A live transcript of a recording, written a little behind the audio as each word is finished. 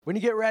When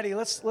you get ready,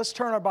 let's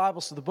turn our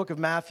Bibles to the book of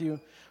Matthew.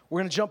 We're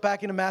going to jump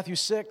back into Matthew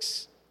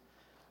 6.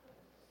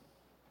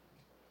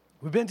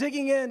 We've been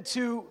digging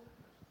into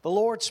the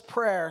Lord's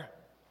Prayer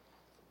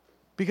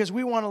because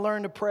we want to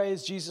learn to pray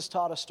as Jesus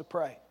taught us to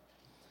pray.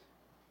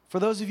 For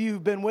those of you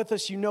who've been with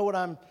us, you know what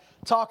I'm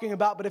talking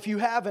about. But if you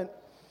haven't,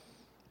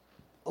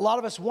 a lot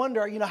of us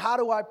wonder, how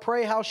do I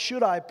pray? How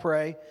should I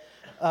pray?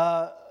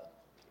 How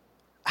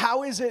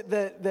is it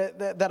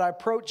that I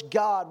approach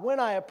God? When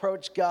I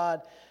approach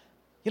God,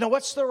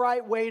 what's the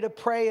right way to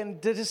pray? And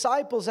the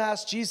disciples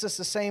asked Jesus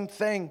the same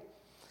thing.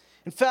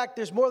 In fact,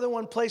 there's more than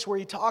one place where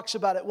he talks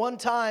about it. One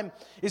time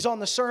is on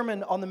the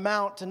Sermon on the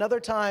Mount. Another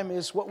time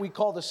is what we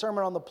call the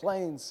Sermon on the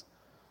Plains.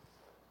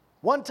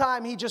 One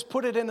time he just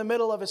put it in the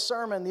middle of his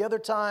sermon. The other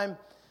time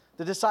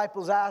the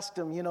disciples asked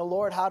him,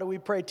 Lord, how do we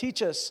pray?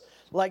 Teach us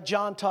like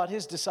John taught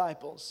his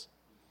disciples.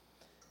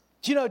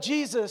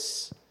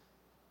 Jesus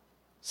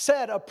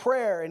said a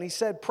prayer, and he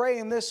said, pray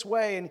in this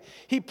way. And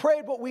he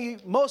prayed what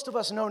most of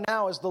us know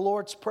now as the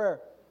Lord's Prayer.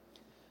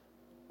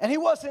 And he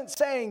wasn't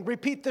saying,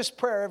 repeat this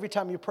prayer every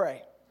time you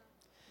pray.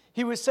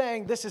 He was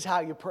saying, this is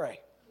how you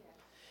pray.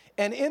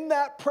 And in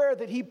that prayer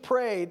that he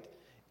prayed,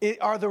 it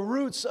are the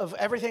roots of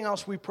everything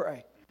else we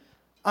pray.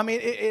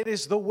 It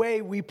is the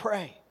way we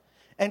pray.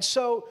 And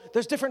so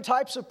there's different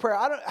types of prayer.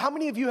 How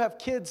many of you have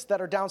kids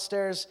that are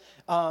downstairs,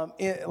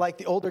 like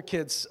the older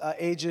kids,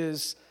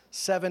 ages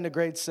 7 to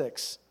grade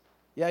 6?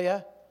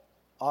 Yeah?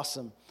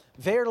 Awesome.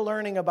 They're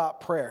learning about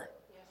prayer.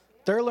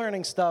 They're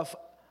learning stuff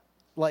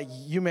like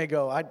you may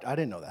go, I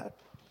didn't know that.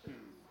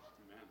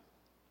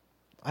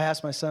 I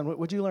asked my son,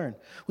 what'd you learn?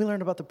 We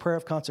learned about the prayer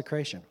of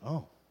consecration.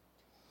 Oh.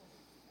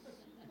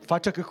 If I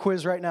took a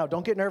quiz right now,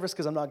 don't get nervous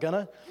because I'm not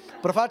gonna,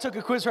 but if I took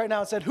a quiz right now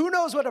and said, who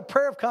knows what a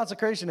prayer of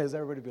consecration is?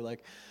 Everybody would be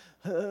like,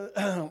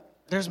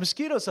 there's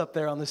mosquitoes up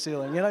there on the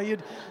ceiling.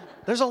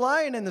 There's a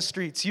lion in the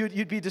streets.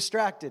 You'd be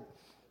distracted.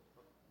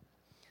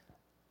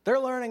 They're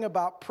learning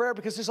about prayer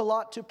because there's a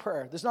lot to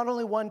prayer. There's not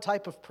only one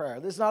type of prayer.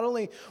 There's not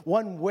only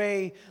one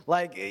way,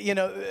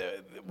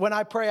 when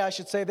I pray, I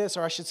should say this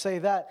or I should say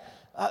that.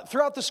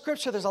 Throughout the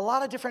scripture, there's a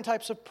lot of different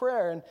types of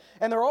prayer,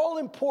 and they're all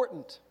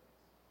important.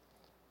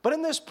 But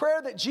in this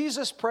prayer that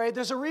Jesus prayed,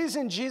 there's a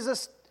reason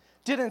Jesus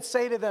didn't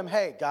say to them,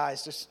 hey,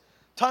 guys, there's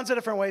tons of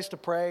different ways to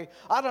pray.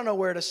 I don't know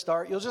where to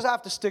start. You'll just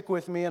have to stick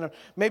with me, and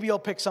maybe you'll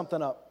pick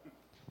something up.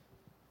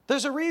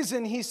 There's a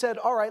reason he said,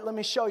 all right, let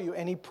me show you,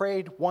 and he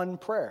prayed one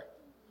prayer.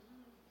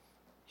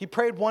 He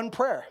prayed one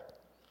prayer.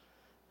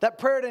 That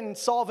prayer didn't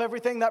solve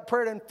everything. That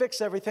prayer didn't fix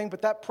everything.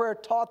 But that prayer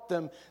taught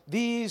them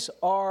these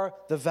are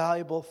the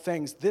valuable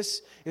things.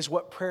 This is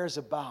what prayer is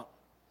about.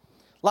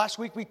 Last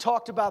week we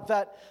talked about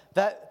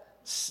that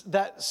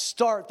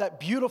start,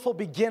 that beautiful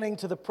beginning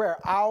to the prayer,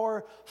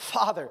 our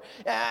Father.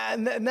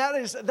 And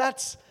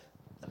that's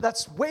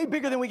way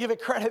bigger than we give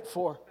it credit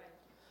for.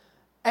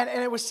 And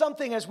it was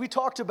something, as we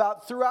talked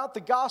about throughout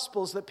the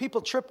Gospels, that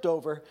people tripped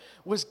over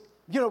was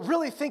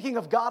really thinking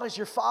of God as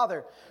your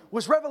Father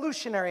was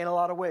revolutionary in a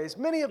lot of ways.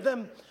 Many of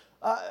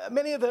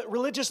the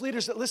religious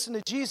leaders that listened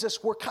to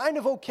Jesus were kind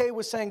of okay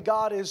with saying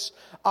God is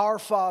our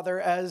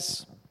Father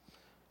as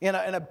in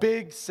a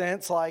big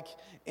sense, like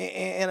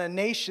in a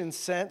nation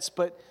sense.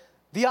 But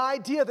the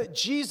idea that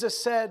Jesus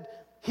said,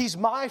 he's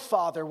my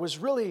Father, was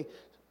really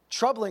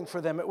troubling for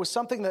them. It was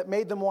something that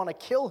made them want to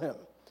kill him.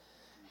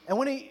 And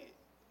when he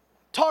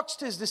talks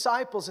to his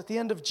disciples at the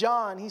end of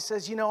John, he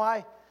says,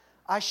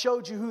 I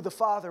showed you who the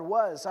Father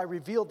was. I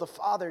revealed the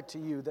Father to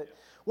you. That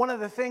one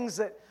of the things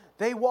that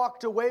they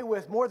walked away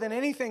with more than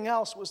anything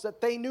else was that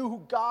they knew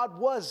who God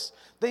was.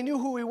 They knew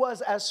who he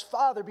was as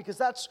Father because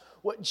that's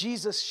what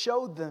Jesus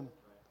showed them.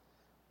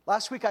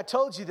 Last week I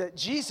told you that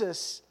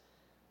Jesus,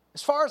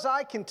 as far as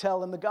I can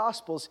tell in the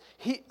Gospels,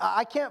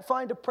 I can't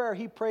find a prayer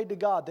he prayed to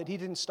God that he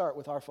didn't start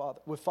with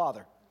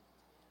Father.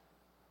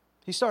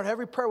 He started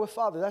every prayer with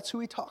Father. That's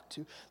who he talked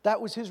to.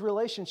 That was his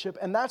relationship,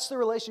 and that's the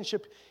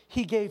relationship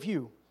he gave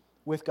you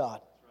with God.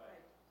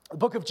 The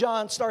book of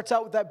John starts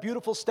out with that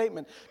beautiful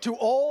statement. To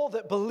all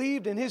that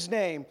believed in his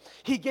name,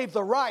 he gave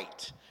the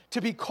right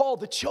to be called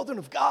the children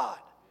of God.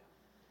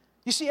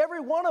 You see, every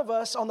one of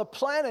us on the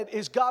planet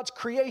is God's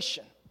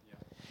creation.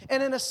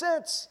 And in a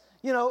sense,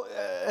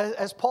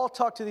 as Paul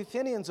talked to the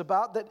Athenians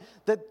about,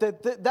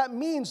 that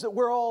means that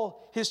we're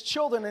all his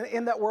children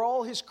and that we're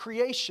all his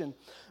creation.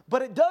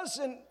 But it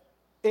doesn't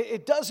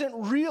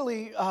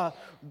really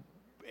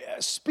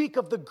speak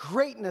of the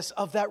greatness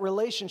of that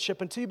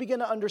relationship until you begin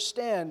to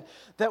understand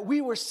that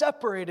we were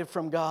separated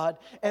from God,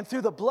 and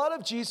through the blood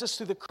of Jesus,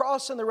 through the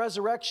cross and the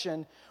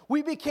resurrection,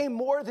 we became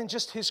more than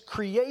just his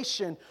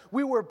creation.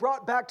 We were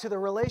brought back to the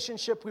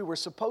relationship we were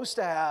supposed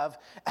to have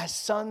as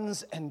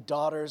sons and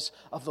daughters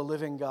of the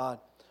living God.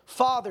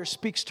 Father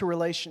speaks to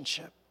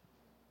relationship.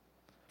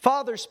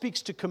 Father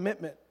speaks to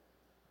commitment.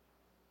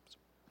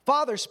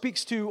 Father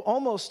speaks to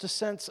almost a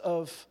sense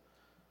of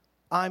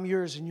I'm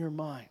yours and you're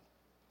mine.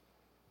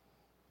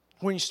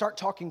 When you start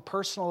talking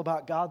personal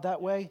about God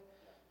that way,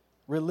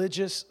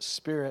 religious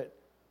spirit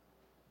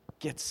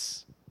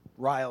gets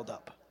riled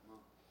up.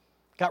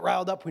 Got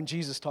riled up when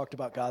Jesus talked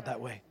about God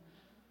that way.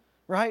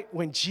 right?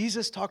 When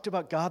Jesus talked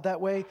about God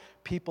that way,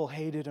 people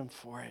hated him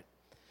for it.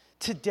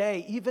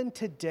 Today, even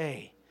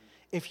today,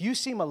 if you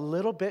seem a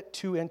little bit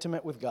too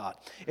intimate with God,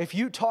 if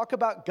you talk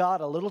about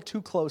God a little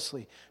too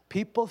closely,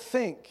 people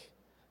think,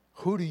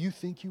 who do you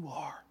think you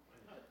are?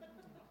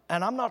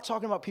 And I'm not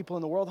talking about people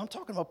in the world. I'm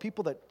talking about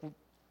people that,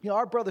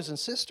 our brothers and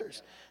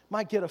sisters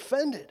might get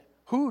offended.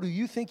 Who do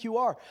you think you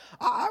are?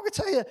 I would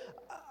tell you,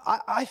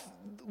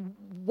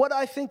 what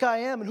I think I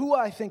am and who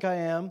I think I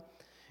am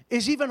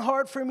is even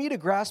hard for me to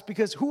grasp,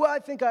 because who I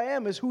think I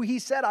am is who he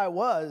said I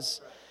was.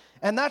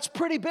 And that's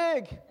pretty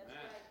big.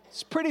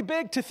 It's pretty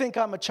big to think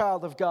I'm a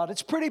child of God.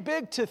 It's pretty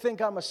big to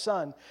think I'm a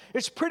son.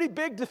 It's pretty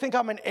big to think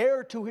I'm an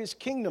heir to his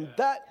kingdom.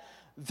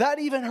 That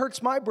even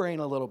hurts my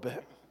brain a little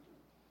bit.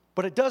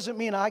 But it doesn't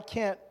mean I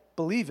can't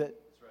believe it.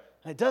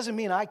 And it doesn't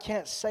mean I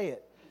can't say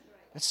it.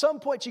 At some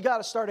point, you got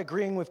to start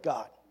agreeing with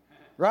God,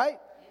 right?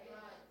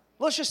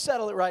 Let's just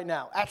settle it right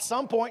now. At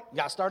some point, you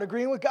got to start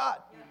agreeing with God,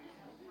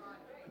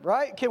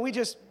 right? Can we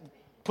just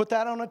put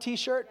that on a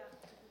T-shirt?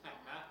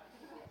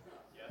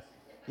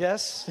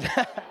 Yes.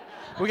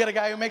 We got a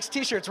guy who makes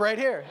T-shirts right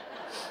here.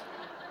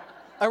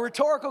 A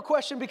rhetorical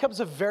question becomes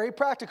a very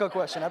practical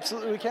question.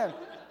 Absolutely, we can.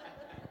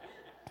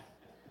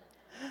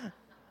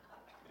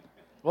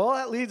 Well,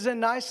 that leads in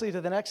nicely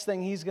to the next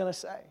thing he's going to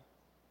say.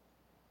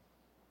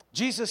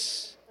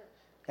 Jesus,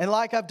 and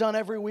like I've done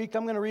every week,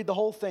 I'm going to read the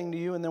whole thing to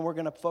you, and then we're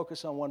going to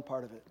focus on one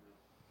part of it.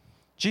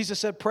 Jesus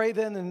said, pray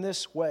then in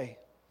this way.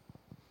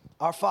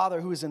 Our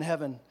Father who is in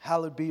heaven,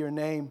 hallowed be your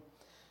name.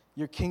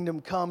 Your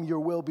kingdom come, your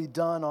will be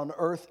done on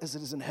earth as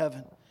it is in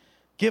heaven.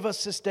 Give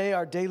us this day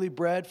our daily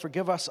bread.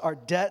 Forgive us our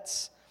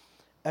debts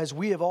as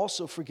we have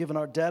also forgiven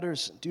our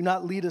debtors. Do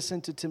not lead us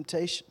into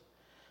temptation,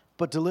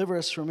 but deliver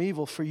us from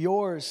evil. For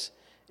yours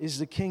is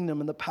the kingdom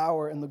and the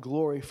power and the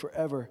glory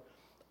forever.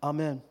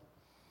 Amen.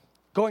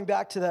 Going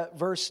back to that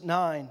verse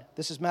 9,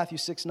 this is Matthew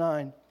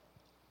 6:9.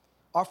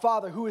 Our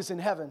Father who is in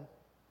heaven,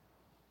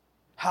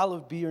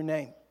 hallowed be your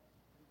name.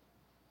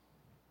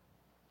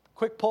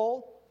 Quick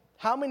poll.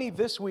 How many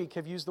this week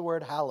have used the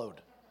word hallowed?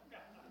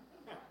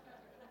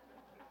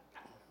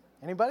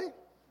 Anybody?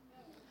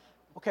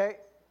 Okay,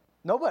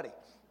 nobody.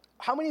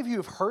 How many of you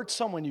have heard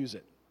someone use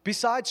it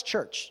besides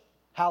church?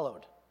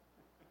 Hallowed.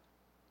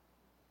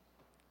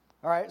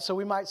 All right, so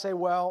we might say,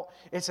 well,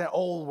 it's an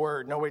old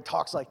word. Nobody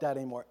talks like that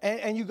anymore.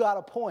 And you got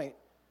a point.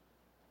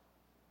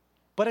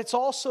 But it's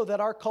also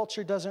that our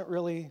culture doesn't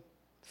really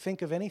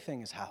think of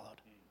anything as hallowed.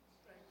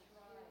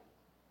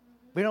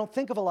 We don't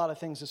think of a lot of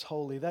things as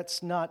holy.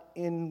 That's not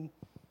in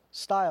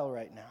style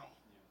right now.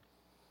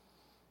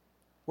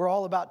 We're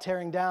all about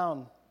tearing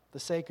down the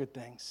sacred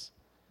things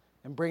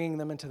and bringing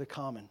them into the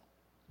common.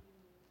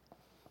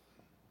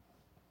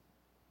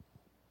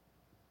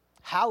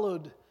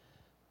 Hallowed,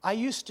 I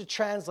used to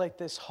translate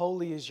this,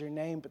 holy is your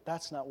name, but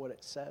that's not what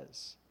it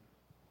says.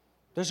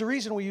 There's a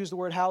reason we use the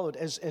word hallowed,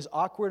 as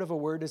awkward of a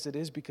word as it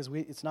is, because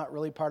it's not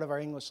really part of our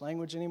English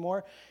language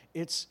anymore.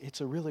 It's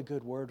a really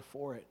good word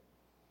for it.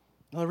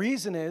 And the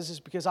reason is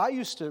because I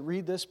used to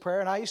read this prayer,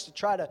 and I used to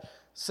try to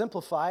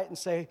simplify it and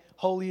say,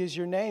 holy is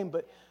your name,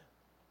 but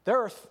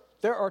there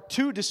are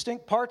two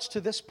distinct parts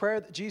to this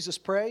prayer that Jesus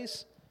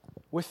prays,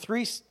 with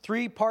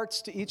three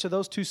parts to each of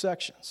those two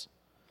sections.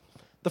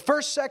 The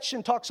first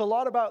section talks a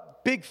lot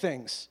about big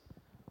things.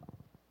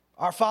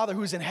 Our Father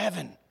who's in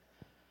heaven,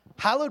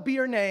 hallowed be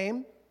your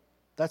name.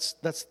 That's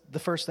the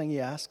first thing he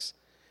asks.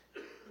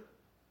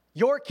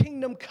 Your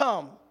kingdom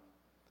come.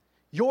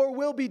 Your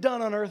will be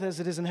done on earth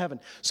as it is in heaven.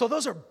 So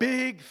those are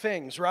big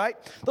things, right?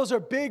 Those are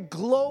big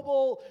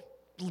global,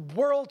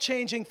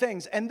 world-changing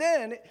things. And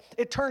then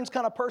it turns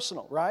kind of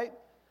personal, right?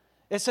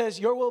 It says,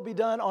 your will be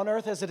done on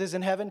earth as it is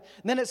in heaven.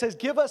 And then it says,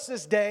 give us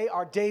this day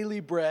our daily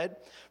bread.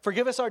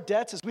 Forgive us our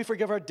debts as we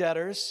forgive our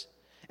debtors.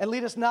 And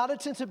lead us not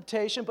into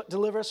temptation, but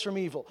deliver us from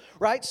evil.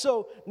 Right?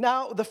 So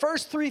now the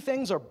first three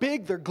things are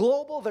big. They're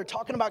global. They're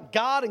talking about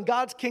God and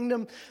God's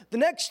kingdom. The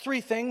next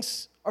three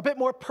things are a bit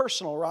more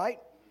personal, right?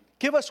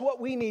 Give us what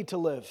we need to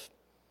live.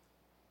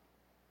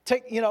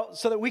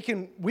 So that we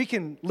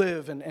can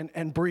live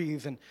and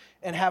breathe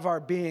and have our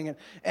being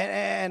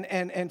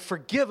and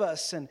forgive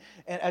us and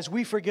as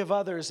we forgive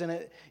others,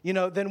 and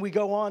then we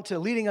go on to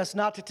leading us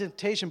not to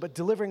temptation but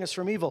delivering us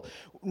from evil.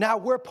 Now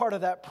we're part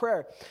of that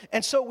prayer.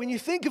 And so when you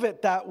think of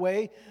it that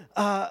way,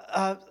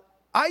 I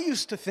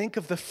used to think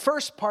of the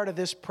first part of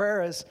this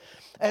prayer as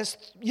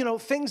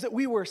things that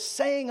we were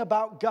saying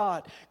about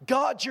God.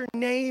 God, your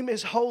name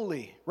is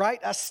holy, right?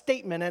 A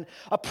statement and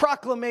a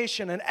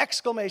proclamation, an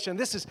exclamation.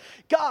 This is,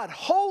 God,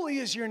 holy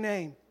is your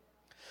name.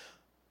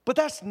 But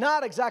that's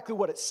not exactly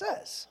what it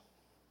says.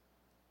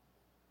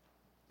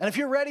 And if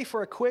you're ready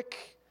for a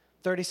quick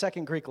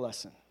 30-second Greek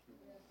lesson,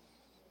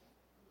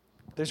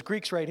 there's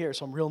Greeks right here,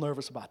 so I'm real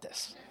nervous about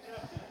this.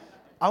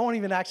 I won't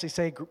even actually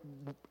say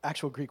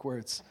actual Greek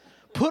words.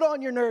 Put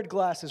on your nerd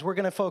glasses. We're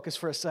going to focus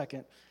for a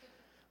second.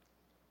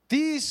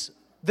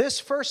 This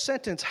first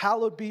sentence,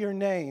 hallowed be your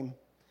name,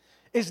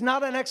 is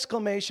not an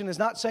exclamation, is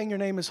not saying your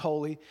name is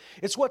holy.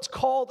 It's what's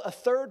called a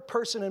third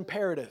person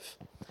imperative.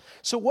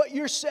 So what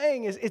you're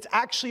saying is it's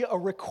actually a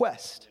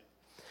request.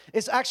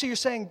 It's actually you're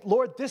saying,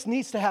 Lord, this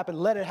needs to happen.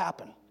 Let it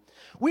happen.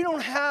 We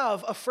don't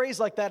have a phrase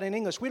like that in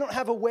English. We don't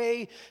have a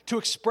way to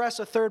express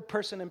a third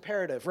person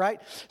imperative, right?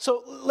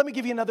 So let me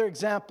give you another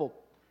example.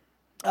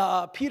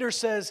 Peter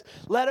says,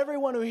 let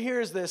everyone who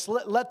hears this,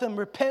 let them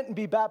repent and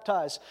be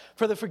baptized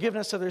for the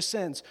forgiveness of their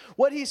sins.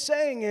 What he's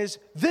saying is,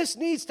 this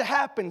needs to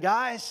happen,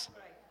 guys.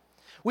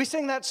 We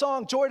sing that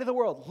song, Joy to the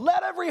World.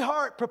 Let every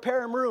heart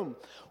prepare him room.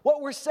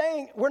 What we're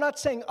saying, we're not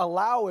saying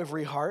allow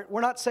every heart.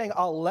 We're not saying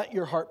I'll let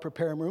your heart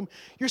prepare him room.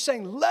 You're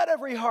saying let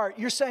every heart.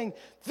 You're saying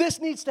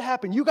this needs to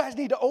happen. You guys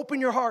need to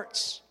open your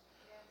hearts.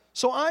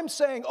 So I'm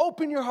saying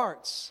open your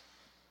hearts.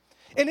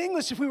 In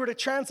English, if we were to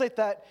translate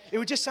that, it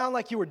would just sound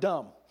like you were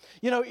dumb.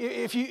 You know,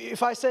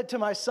 if I said to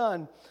my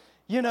son,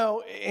 you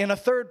know, in a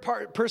third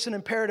person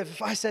imperative,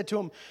 if I said to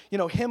him, you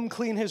know, him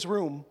clean his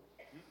room,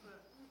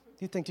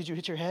 you think, did you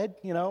hit your head?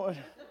 You know,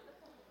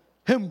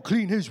 him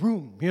clean his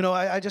room. You know,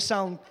 I just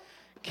sound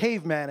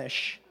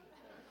cavemanish.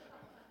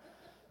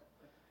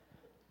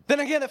 Then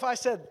again, if I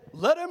said,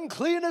 let him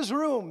clean his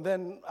room,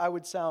 then I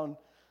would sound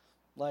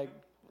like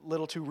a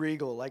little too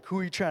regal. Like, who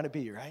are you trying to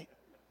be, right?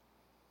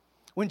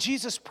 When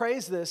Jesus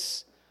prays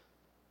this,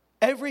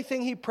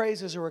 everything he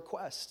prays is a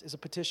request, is a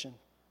petition.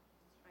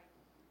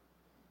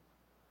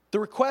 The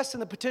requests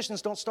and the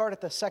petitions don't start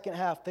at the second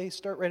half. They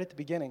start right at the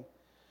beginning.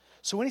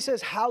 So when he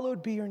says,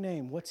 hallowed be your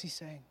name, what's he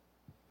saying?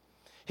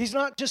 He's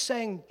not just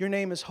saying your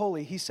name is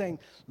holy. He's saying,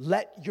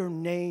 let your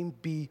name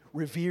be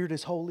revered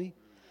as holy.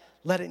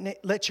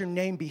 Let your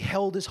name be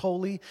held as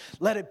holy.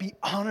 Let it be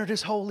honored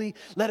as holy.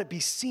 Let it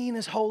be seen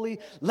as holy.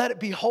 Let it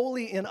be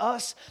holy in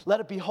us. Let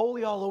it be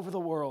holy all over the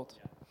world.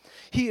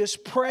 He is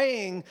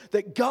praying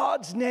that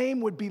God's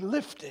name would be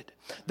lifted,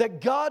 that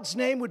God's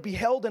name would be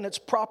held in its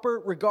proper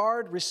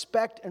regard,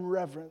 respect, and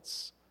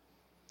reverence.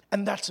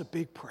 And that's a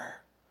big prayer.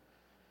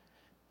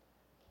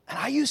 And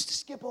I used to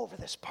skip over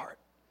this part.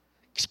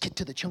 Just get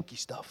to the chunky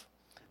stuff.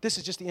 This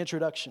is just the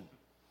introduction.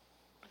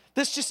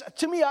 This just,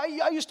 to me,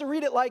 I used to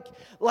read it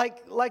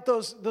like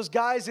those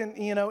guys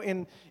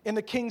in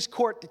the king's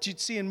court that you'd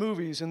see in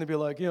movies, and they'd be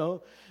like, you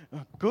know,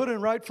 good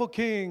and rightful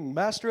king,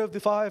 master of the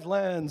 5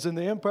 lands and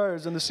the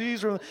empires and the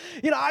seas. You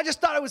know, I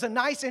just thought it was a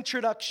nice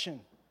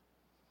introduction.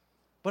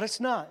 But it's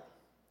not.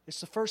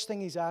 It's the first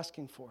thing he's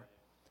asking for.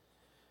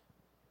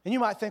 And you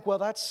might think, well,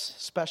 that's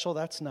special,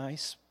 that's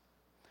nice.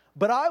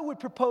 But I would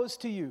propose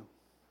to you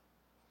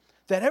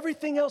that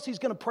everything else he's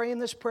going to pray in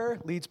this prayer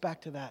leads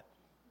back to that.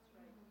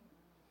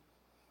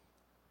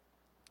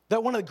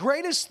 That one of the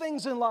greatest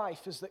things in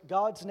life is that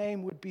God's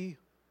name would be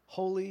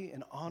holy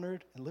and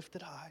honored and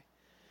lifted high.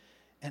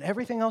 And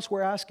everything else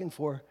we're asking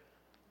for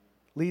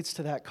leads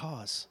to that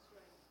cause.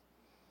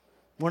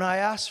 When I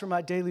ask for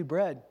my daily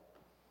bread,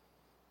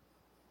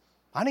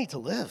 I need to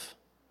live.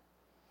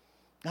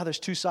 Now, there's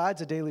 2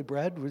 sides of daily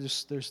bread.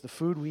 There's the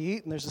food we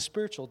eat, and there's the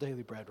spiritual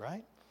daily bread,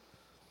 right?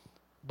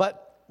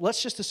 But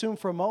let's just assume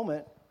for a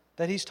moment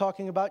that he's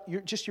talking about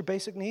just your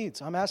basic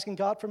needs. I'm asking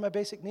God for my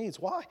basic needs.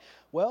 Why?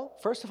 Well,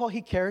 first of all,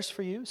 he cares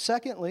for you.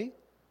 Secondly,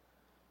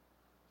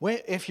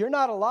 if you're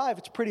not alive,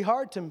 it's pretty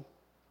hard to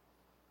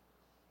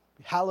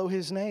hallow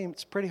his name.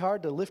 It's pretty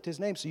hard to lift his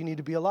name, so you need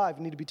to be alive.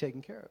 You need to be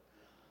taken care of.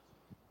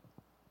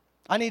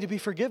 I need to be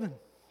forgiven.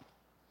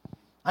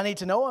 I need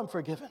to know I'm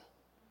forgiven.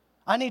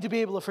 I need to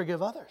be able to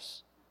forgive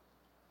others.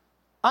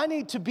 I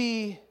need to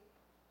be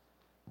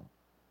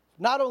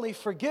not only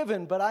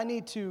forgiven, but I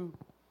need to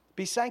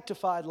be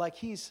sanctified like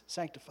he's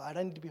sanctified.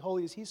 I need to be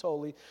holy as he's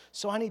holy.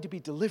 So I need to be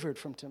delivered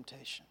from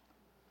temptation.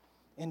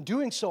 In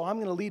doing so, I'm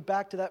going to lead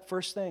back to that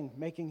first thing,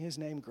 making his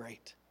name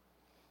great,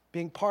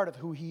 being part of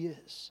who he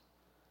is.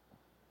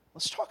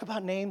 Let's talk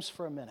about names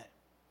for a minute.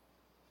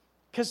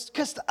 Because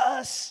to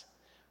us,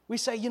 we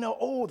say, you know,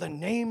 oh, the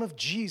name of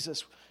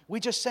Jesus. We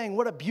just saying,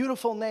 what a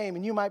beautiful name.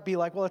 And you might be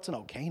like, well, it's an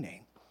okay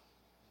name.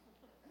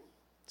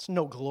 It's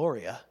no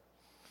Gloria.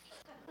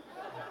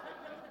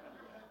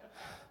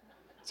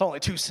 It's only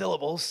 2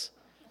 syllables.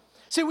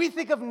 See, we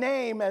think of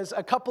name as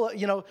a couple of,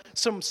 you know,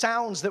 some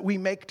sounds that we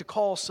make to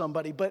call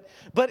somebody. But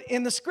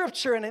in the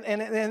scripture and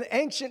in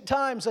ancient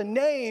times, a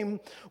name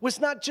was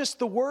not just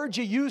the word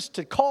you used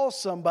to call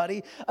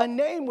somebody. A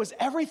name was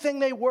everything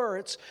they were.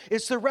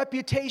 It's their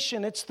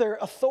reputation. It's their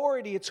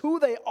authority. It's who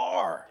they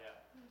are. Yeah.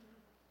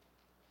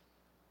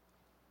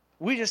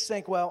 We just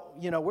think, well,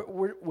 you know,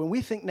 when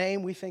we think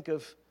name, we think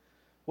of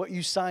what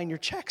you sign your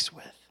checks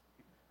with.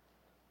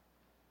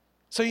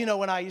 So, you know,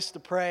 when I used to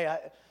pray, I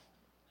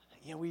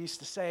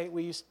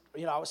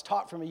was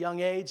taught from a young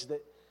age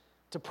that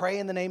to pray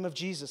in the name of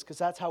Jesus, because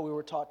that's how we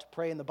were taught to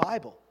pray in the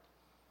Bible.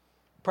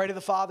 Pray to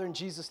the Father in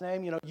Jesus'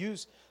 name, you know,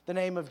 use the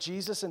name of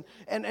Jesus. And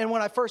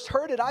when I first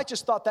heard it, I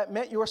just thought that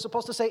meant you were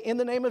supposed to say in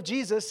the name of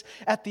Jesus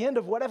at the end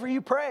of whatever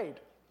you prayed.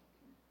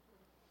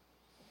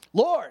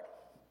 Lord,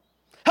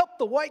 help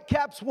the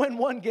Whitecaps win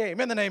 1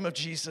 game in the name of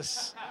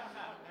Jesus.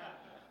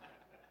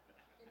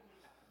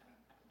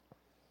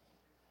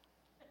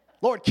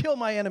 Lord, kill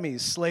my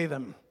enemies, slay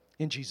them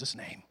in Jesus'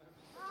 name.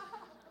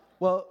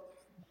 Well,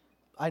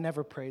 I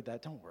never prayed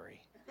that, don't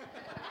worry.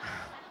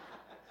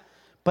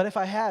 But if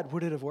I had,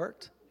 would it have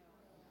worked?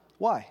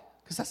 Why?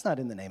 Because that's not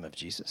in the name of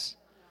Jesus.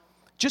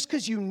 Just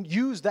because you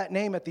use that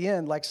name at the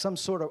end like some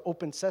sort of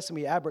open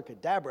sesame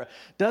abracadabra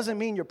doesn't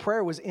mean your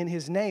prayer was in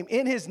his name.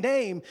 In his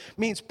name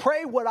means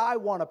pray what I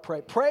want to pray.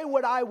 Pray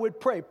what I would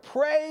pray.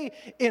 Pray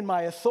in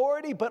my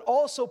authority, but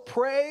also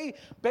pray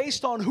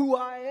based on who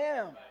I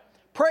am.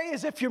 Pray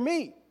as if you're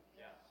me.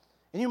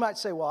 And you might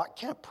say, well, I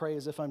can't pray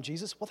as if I'm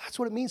Jesus. Well, that's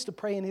what it means to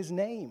pray in his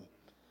name.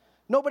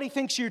 Nobody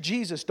thinks you're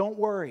Jesus. Don't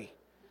worry.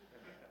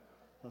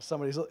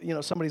 Somebody's a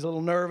little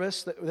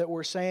nervous that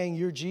we're saying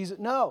you're Jesus.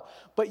 No,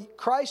 but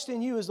Christ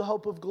in you is the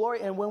hope of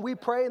glory. And when we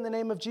pray in the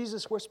name of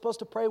Jesus, we're supposed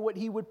to pray what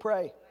he would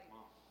pray.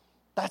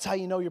 That's how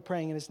you know you're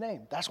praying in his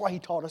name. That's why he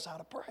taught us how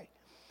to pray.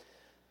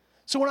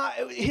 So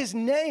his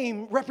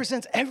name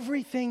represents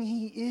everything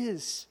he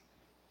is.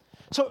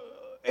 So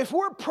if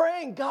we're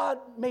praying, God,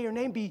 may your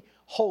name be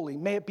holy.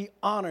 May it be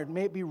honored.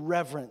 May it be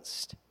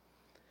reverenced.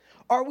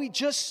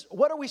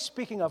 What are we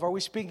speaking of? Are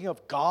we speaking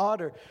of God?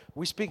 Or are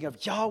we speaking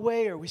of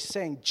Yahweh? Are we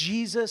saying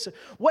Jesus?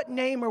 What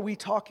name are we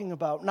talking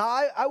about? Now,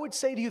 I would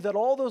say to you that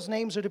all those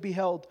names are to be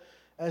held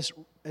as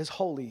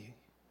holy.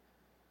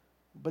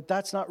 But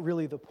that's not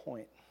really the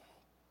point.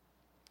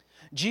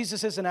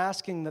 Jesus isn't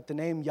asking that the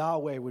name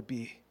Yahweh would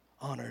be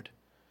honored,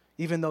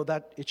 even though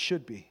that it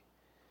should be.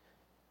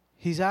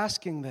 He's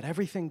asking that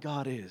everything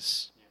God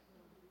is,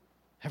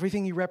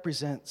 everything he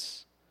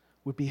represents,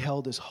 would be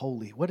held as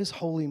holy. What does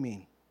holy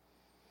mean?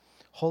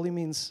 Holy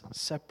means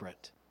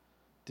separate,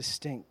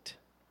 distinct.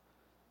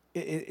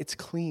 It's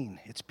clean,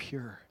 it's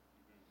pure.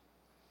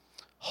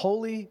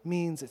 Holy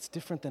means it's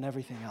different than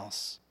everything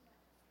else.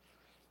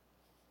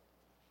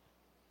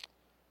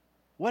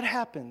 What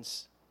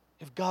happens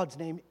if God's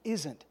name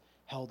isn't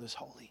held as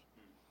holy?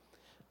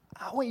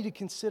 I want you to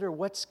consider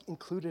what's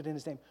included in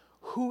his name.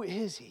 Who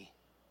is he?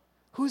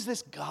 Who's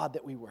this God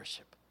that we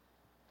worship?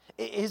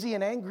 Is he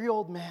an angry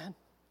old man?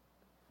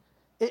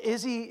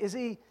 Is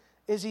he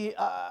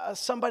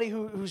somebody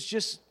who's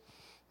just,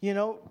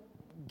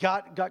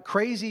 got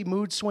crazy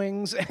mood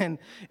swings and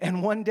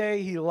one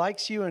day he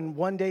likes you and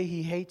one day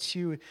he hates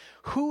you?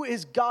 Who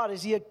is God?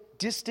 Is he a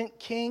distant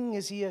king?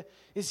 Is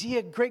he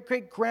a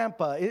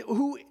great-great-grandpa?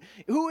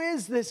 Who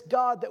is this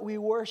God that we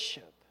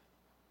worship?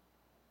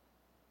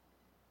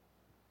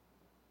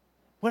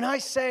 When I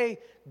say,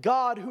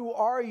 God, who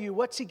are you?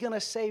 What's he going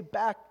to say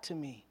back to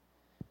me?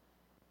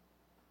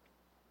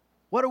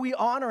 What are we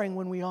honoring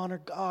when we honor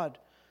God?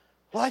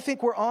 Well, I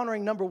think we're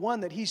honoring, number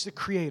one, that he's the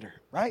creator,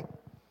 right?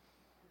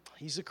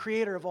 He's the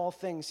creator of all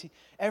things.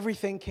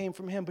 Everything came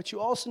from him. But you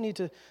also need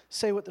to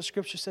say what the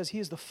scripture says. He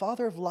is the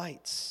Father of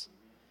lights.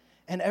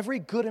 And every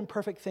good and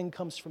perfect thing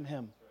comes from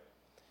him.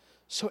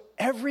 So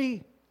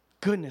every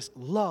goodness,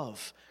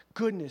 love,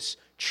 goodness,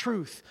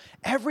 truth,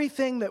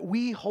 everything that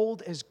we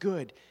hold as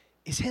good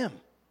is him.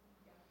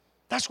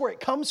 That's where it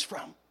comes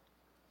from.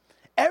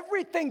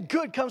 Everything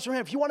good comes from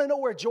him. If you want to know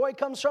where joy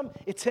comes from,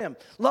 it's him.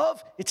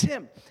 Love, it's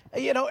him.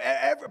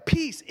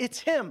 Peace, it's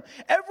him.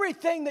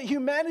 Everything that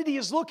humanity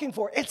is looking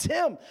for, it's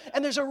him.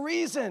 And there's a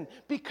reason,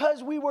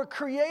 because we were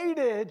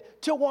created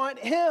to want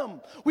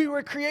him. We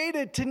were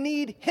created to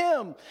need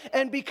him.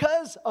 And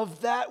because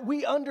of that,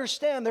 we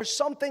understand there's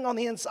something on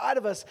the inside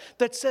of us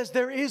that says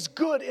there is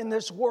good in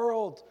this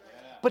world.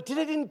 But it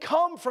didn't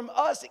come from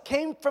us. It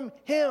came from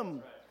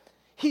him.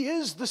 He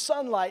is the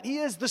sunlight. He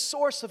is the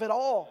source of it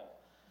all.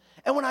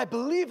 And when I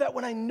believe that,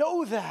 when I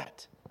know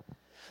that,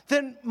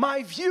 then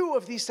my view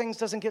of these things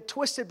doesn't get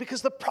twisted,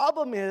 because the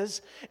problem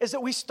is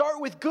that we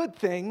start with good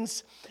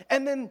things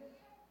and then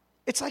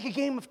it's like a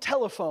game of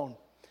telephone.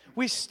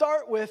 We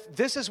start with,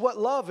 this is what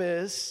love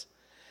is,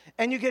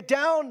 and you get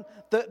down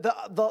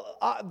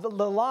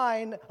the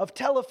line of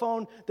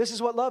telephone, this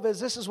is what love is,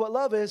 this is what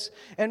love is,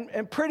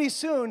 and pretty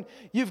soon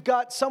you've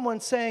got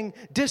someone saying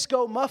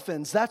disco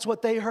muffins. That's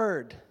what they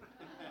heard.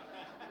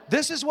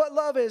 This is what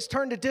love is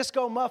turned to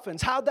disco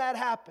muffins. How'd that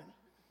happen?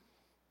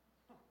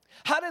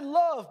 How did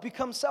love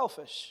become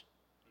selfish?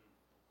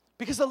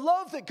 Because the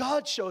love that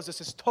God shows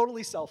us is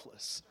totally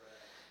selfless.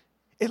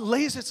 It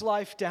lays its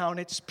life down.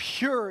 It's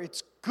pure.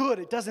 It's good.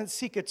 It doesn't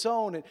seek its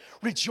own. It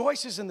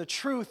rejoices in the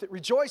truth. It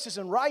rejoices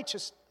in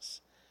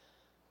righteousness.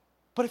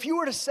 But if you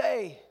were to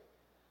say,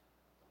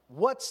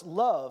 what's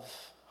love?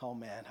 Oh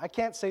man, I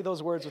can't say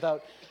those words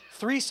without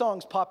 3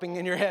 songs popping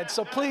in your head.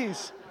 So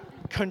please,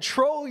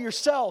 control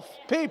yourself,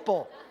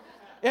 people,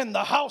 in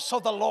the house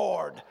of the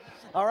Lord.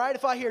 All right,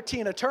 if I hear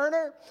Tina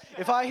Turner,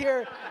 if I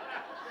hear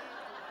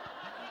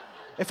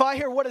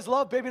what is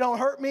love, baby, don't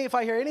hurt me, if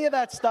I hear any of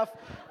that stuff,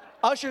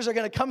 ushers are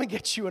going to come and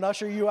get you and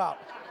usher you out.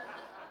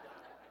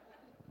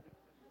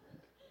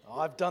 Oh,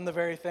 I've done the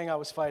very thing I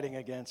was fighting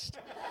against.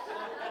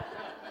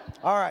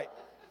 All right.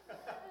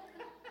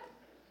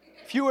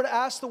 If you were to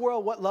ask the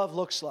world what love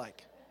looks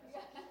like,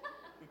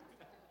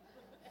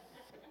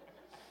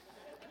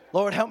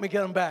 Lord, help me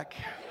get them back.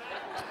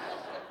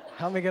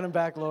 Help me get them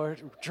back,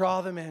 Lord. Draw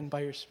them in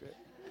by your Spirit.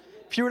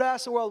 If you were to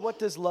ask the world, what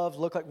does love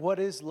look like? What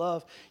is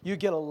love? You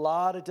get a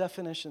lot of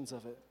definitions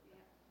of it.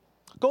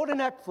 Go to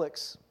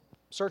Netflix,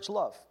 search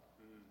love.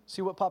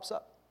 See what pops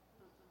up.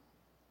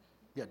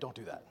 Yeah, don't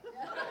do that.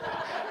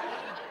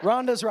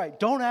 Rhonda's right.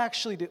 Don't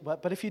actually do,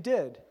 but if you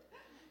did,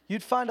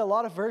 you'd find a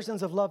lot of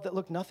versions of love that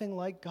look nothing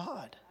like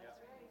God.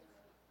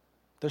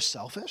 They're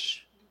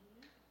selfish.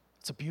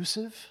 It's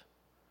abusive.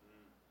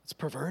 It's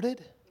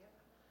perverted.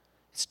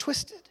 It's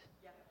twisted.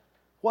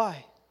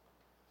 Why?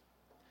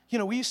 You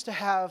know, we used to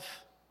have,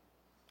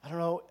 I don't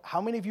know,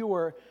 how many of you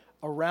were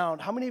around,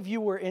 how many of you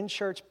were in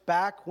church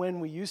back when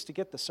we used to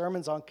get the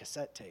sermons on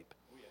cassette tape?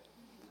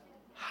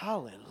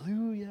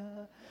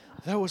 Hallelujah.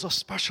 There was a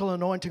special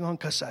anointing on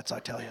cassettes, I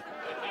tell you.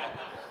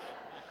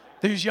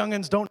 These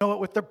youngins don't know it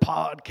with their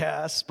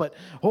podcasts, but,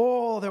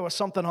 there was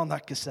something on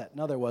that cassette.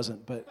 No, there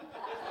wasn't, but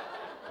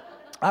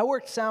I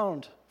worked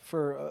sound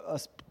for a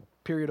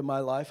period of my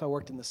life. I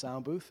worked in the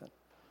sound booth, and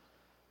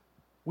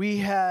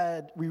we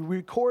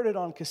recorded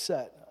on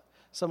cassette.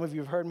 Some of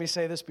you have heard me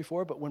say this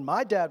before, but when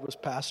my dad was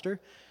pastor,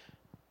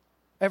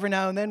 every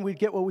now and then we'd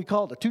get what we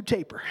called a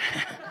two-taper.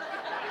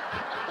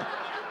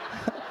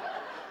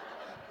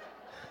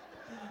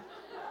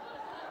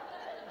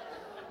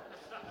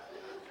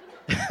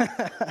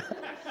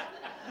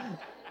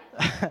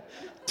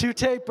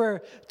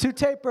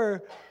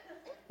 Two-taper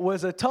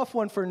was a tough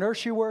one for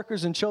nursery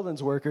workers and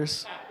children's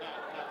workers.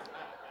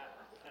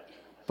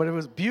 But it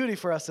was beauty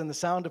for us in the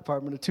sound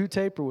department. A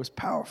two-taper was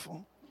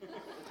powerful.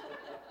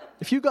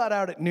 If you got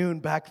out at noon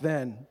back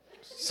then,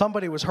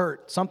 somebody was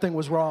hurt. Something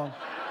was wrong.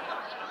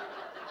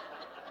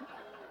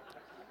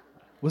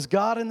 Was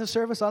God in the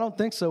service? I don't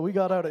think so. We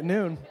got out at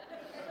noon.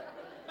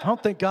 I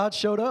don't think God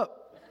showed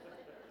up.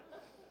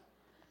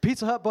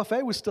 Pizza Hut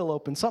buffet was still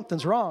open.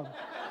 Something's wrong.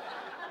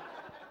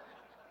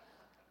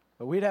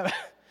 But we'd have...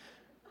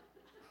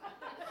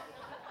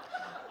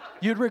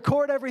 You'd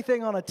record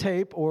everything on a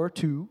tape or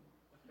two.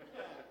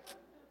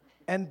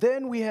 And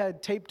then we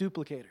had tape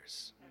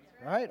duplicators.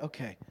 Right?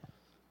 Okay.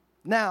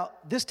 Now,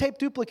 this tape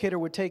duplicator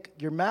would take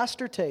your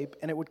master tape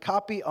and it would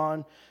copy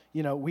on,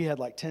 we had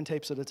like 10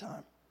 tapes at a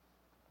time.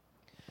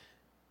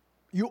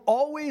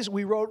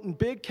 We wrote in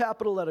big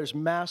capital letters,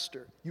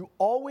 master. You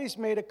always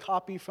made a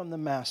copy from the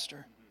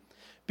master.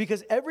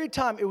 Because every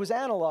time, it was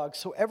analog,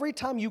 so every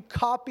time you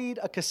copied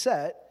a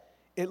cassette,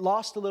 it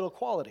lost a little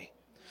quality.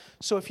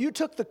 So if you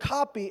took the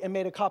copy and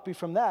made a copy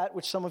from that,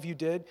 which some of you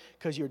did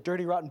because you're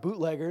dirty, rotten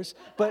bootleggers,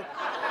 but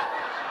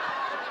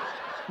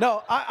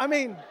no, I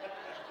mean,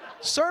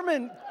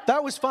 sermon,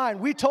 that was fine.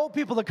 We told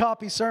people to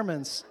copy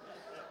sermons.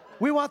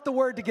 We want the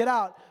word to get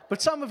out.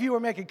 But some of you were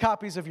making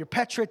copies of your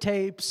Petra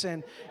tapes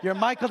and your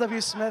Michael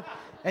W. Smith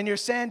and your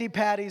Sandy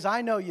Patties.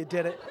 I know you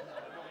did it.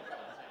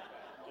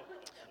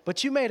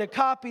 But you made a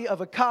copy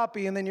of a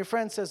copy, and then your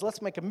friend says,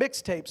 let's make a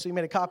mixtape. So you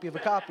made a copy of a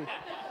copy.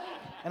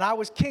 And I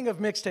was king of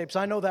mixtapes.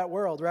 I know that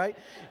world, right?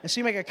 And so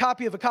you make a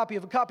copy of a copy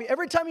of a copy.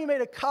 Every time you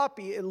made a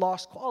copy, it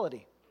lost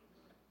quality.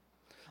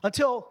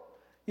 Until,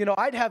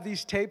 I'd have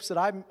these tapes that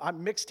I'm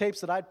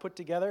mixtapes that I'd put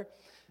together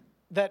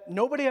that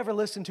nobody ever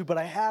listened to, but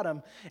I had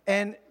them.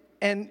 And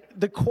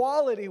the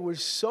quality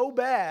was so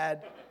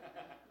bad,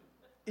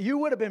 you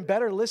would have been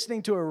better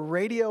listening to a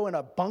radio in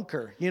a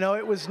bunker.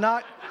 It was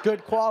not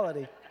good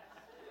quality.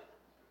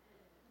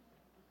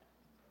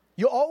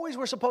 You always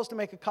were supposed to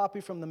make a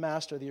copy from the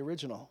master, the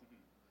original,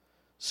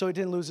 so it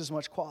didn't lose as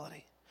much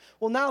quality.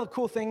 Well, now the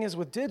cool thing is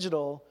with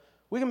digital,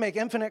 we can make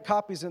infinite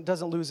copies and it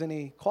doesn't lose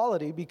any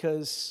quality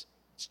because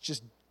it's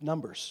just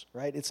numbers,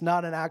 right? It's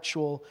not an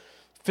actual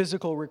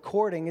physical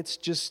recording. It's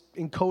just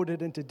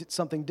encoded into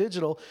something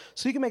digital.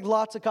 So you can make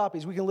lots of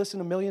copies. We can listen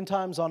 1 million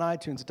times on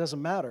iTunes. It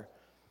doesn't matter.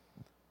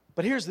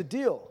 But here's the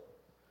deal.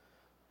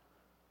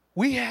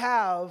 We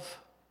have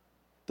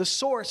the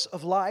source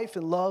of life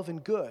and love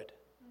and good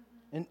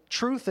and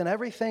truth and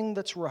everything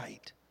that's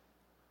right.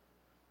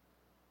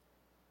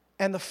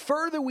 And the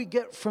further we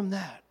get from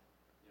that,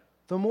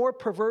 the more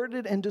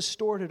perverted and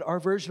distorted our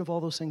version of all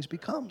those things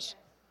becomes.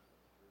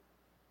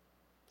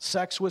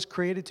 Sex was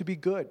created to be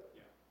good.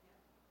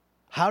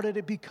 How did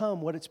it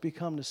become what it's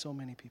become to so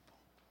many people?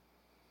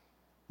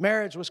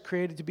 Marriage was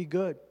created to be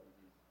good.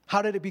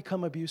 How did it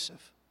become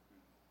abusive?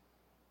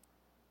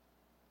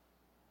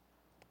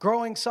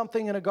 Growing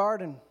something in a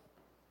garden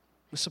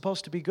was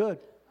supposed to be good.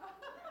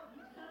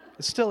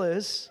 It still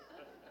is.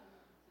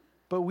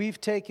 But we've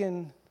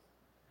taken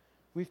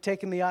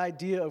the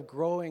idea of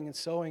growing and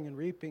sowing and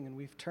reaping, and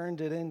we've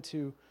turned it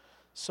into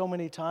so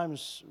many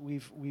times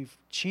we've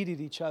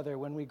cheated each other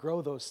when we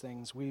grow those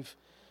things.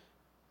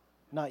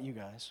 Not you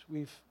guys.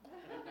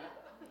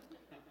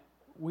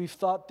 We've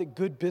thought that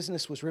good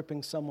business was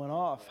ripping someone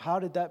off. How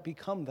did that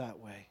become that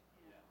way?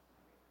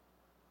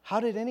 How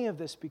did any of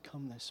this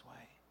become this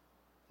way?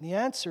 And the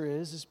answer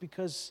is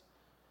because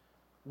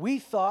we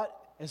thought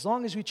as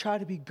long as we try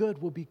to be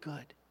good, we'll be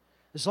good.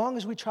 As long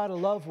as we try to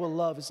love, we'll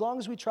love. As long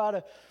as we try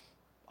to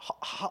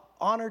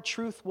honor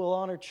truth, we'll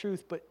honor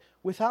truth. But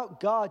without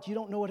God, you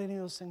don't know what any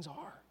of those things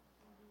are.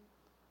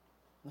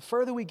 The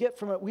further we get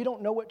from it, we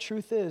don't know what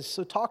truth is.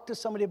 So talk to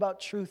somebody about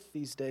truth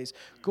these days.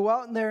 Go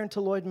out in there into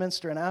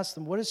Lloydminster and ask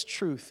them, what is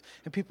truth?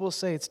 And people will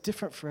say, it's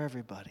different for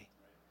everybody.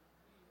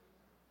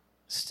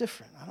 It's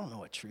different. I don't know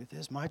what truth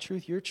is. My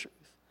truth, your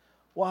truth.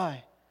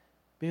 Why?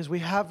 Because we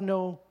have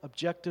no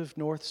objective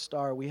North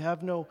Star. We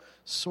have no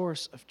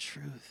source of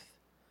truth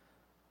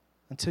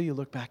until you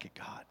look back at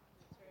God.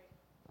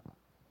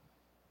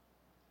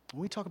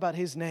 When we talk about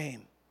His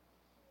name,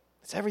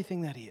 it's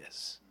everything that He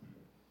is.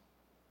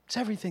 It's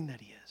everything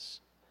that He is.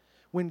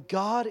 When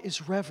God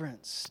is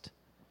reverenced,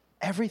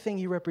 everything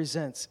He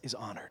represents is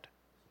honored.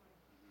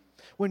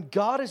 When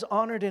God is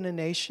honored in a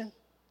nation,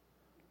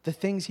 the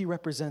things He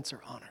represents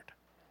are honored.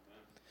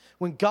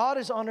 When God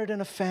is honored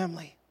in a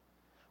family,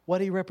 what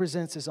He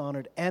represents is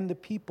honored, and the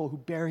people who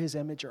bear His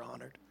image are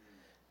honored.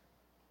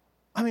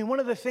 I mean, one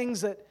of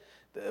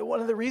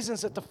the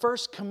reasons that the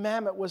first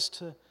commandment was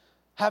to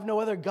have no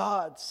other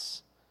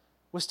gods,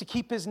 was to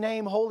keep His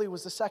name holy,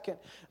 was the second.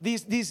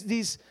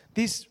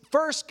 These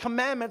first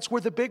commandments were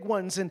the big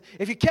ones, and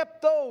if you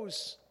kept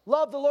those,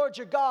 love the Lord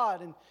your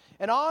God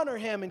and honor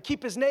Him and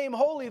keep His name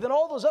holy, then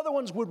all those other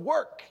ones would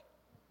work.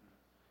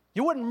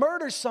 You wouldn't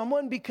murder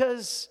someone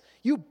because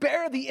you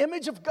bear the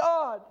image of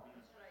God.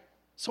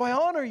 So I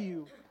honor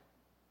you.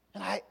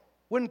 And I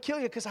wouldn't kill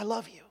you because I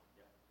love you.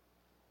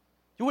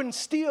 You wouldn't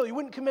steal. You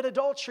wouldn't commit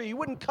adultery. You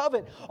wouldn't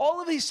covet. All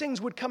of these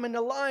things would come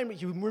into line,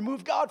 but you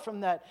remove God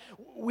from that.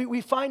 We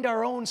find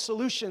our own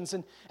solutions.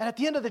 And at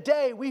the end of the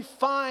day, we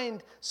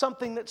find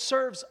something that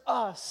serves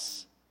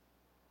us.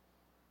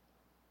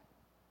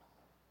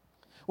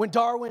 When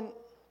Darwin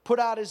put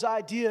out his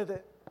idea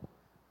that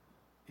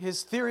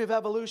his theory of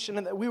evolution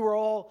and that we were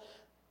all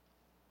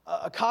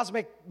a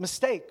cosmic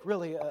mistake,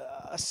 really,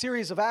 a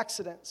series of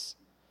accidents.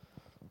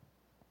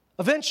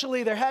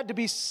 Eventually, there had to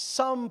be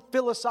some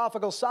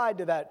philosophical side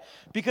to that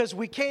because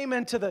we came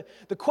into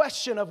the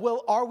question of,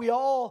 well, are we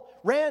all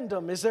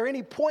random? Is there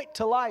any point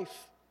to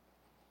life?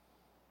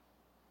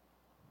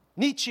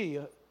 Nietzsche,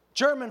 a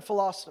German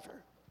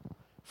philosopher,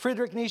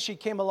 Friedrich Nietzsche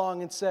came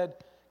along and said,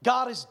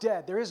 God is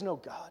dead. There is no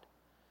God.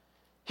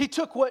 He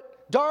took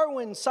what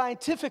Darwin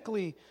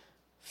scientifically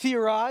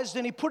theorized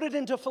and he put it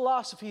into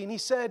philosophy, and he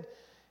said,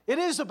 it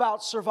is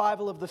about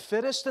survival of the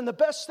fittest, and the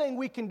best thing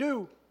we can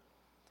do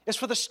is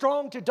for the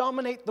strong to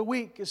dominate the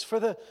weak, is for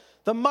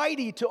the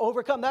mighty to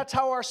overcome. That's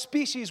how our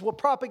species will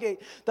propagate.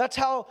 That's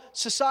how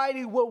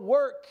society will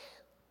work.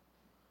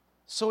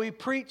 So he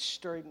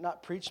preached, or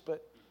not preached,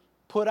 but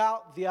put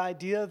out the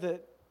idea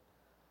that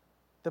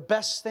the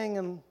best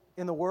thing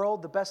in the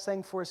world, the best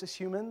thing for us as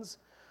humans,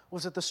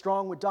 was that the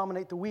strong would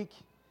dominate the weak.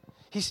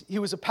 He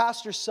was a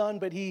pastor's son,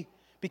 but he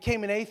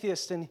became an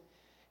atheist, and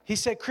he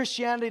said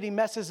Christianity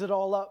messes it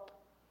all up.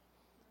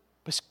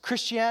 But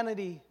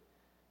Christianity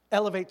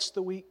elevates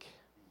the weak.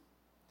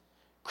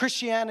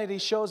 Christianity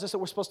shows us that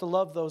we're supposed to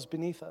love those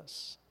beneath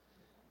us.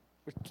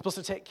 We're supposed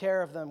to take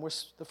care of them.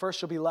 The first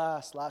shall be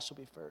last shall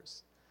be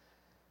first.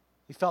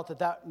 He felt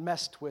that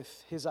messed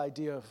with his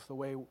idea of the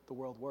way the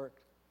world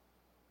worked.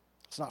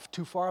 It's not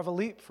too far of a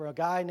leap for a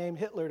guy named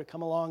Hitler to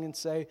come along and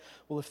say,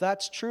 well, if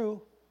that's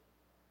true,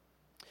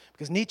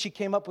 because Nietzsche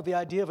came up with the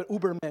idea of an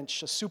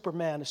Übermensch, a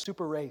superman, a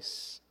super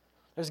race.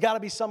 There's got to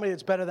be somebody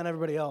that's better than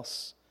everybody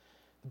else.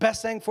 The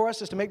best thing for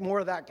us is to make more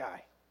of that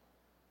guy.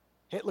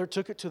 Hitler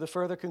took it to the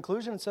further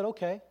conclusion and said,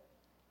 okay,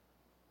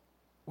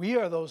 we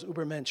are those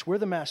Übermensch. We're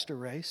the master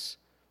race.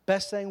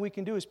 Best thing we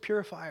can do is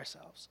purify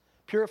ourselves.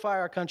 Purify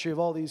our country of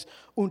all these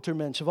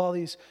Untermensch, of all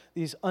these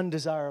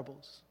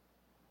undesirables.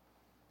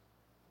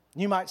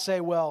 You might say,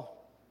 well,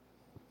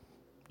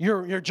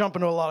 you're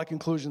jumping to a lot of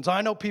conclusions. I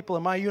know people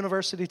in my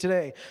university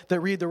today that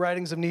read the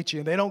writings of Nietzsche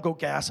and they don't go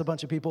gas a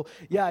bunch of people.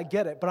 Yeah, I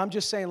get it. But I'm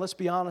just saying, let's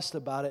be honest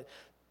about it.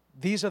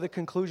 These are the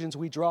conclusions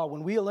we draw.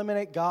 When we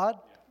eliminate God,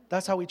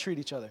 that's how we treat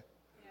each other.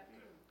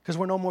 Because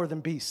we're no more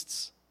than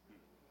beasts.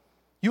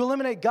 You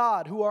eliminate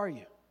God, who are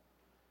you?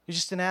 You're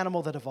just an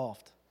animal that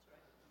evolved.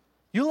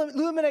 You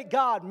eliminate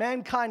God,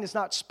 mankind is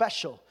not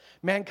special.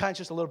 Mankind's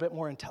just a little bit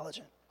more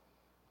intelligent.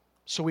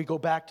 So we go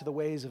back to the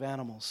ways of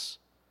animals.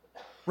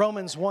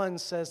 Romans 1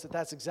 says that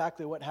that's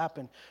exactly what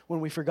happened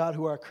when we forgot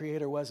who our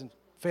Creator was and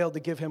failed to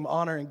give Him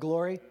honor and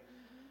glory.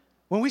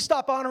 When we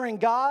stop honoring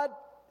God,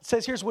 it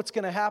says here's what's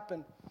going to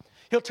happen.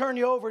 He'll turn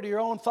you over to your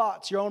own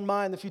thoughts, your own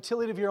mind, the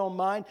futility of your own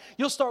mind.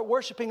 You'll start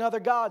worshiping other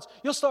gods.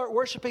 You'll start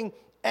worshiping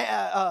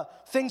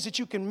things that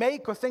you can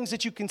make or things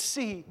that you can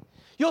see.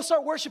 You'll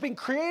start worshiping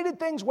created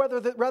things rather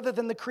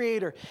than the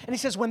Creator. And he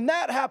says when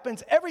that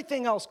happens,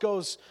 everything else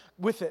goes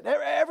with it.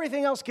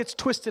 Everything else gets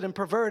twisted and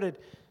perverted.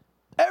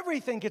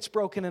 Everything gets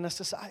broken in a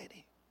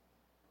society.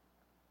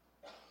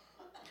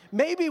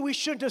 Maybe we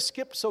shouldn't have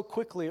skipped so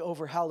quickly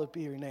over hallowed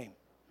be your name.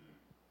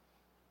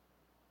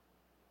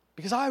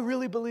 Because I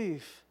really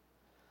believe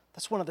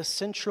that's one of the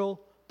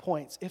central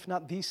points, if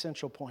not the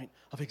central point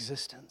of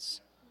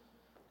existence,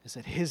 is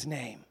that His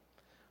name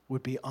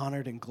would be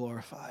honored and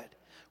glorified.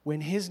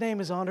 When His name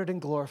is honored and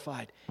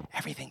glorified,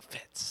 everything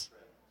fits.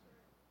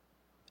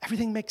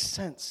 Everything makes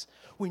sense.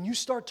 When you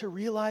start to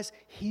realize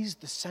He's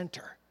the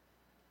center,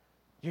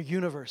 your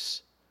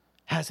universe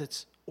has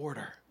its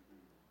order.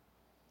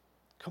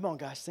 Come on,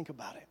 guys, think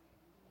about it.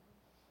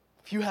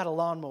 If you had a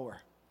lawnmower,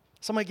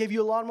 somebody gave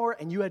you a lawnmower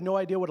and you had no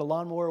idea what a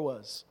lawnmower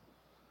was.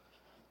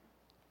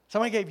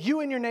 Somebody gave you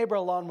and your neighbor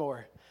a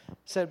lawnmower,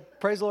 said,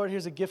 praise the Lord,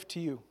 here's a gift to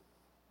you.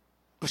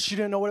 But you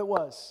didn't know what it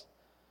was.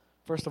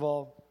 First of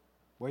all,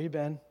 where you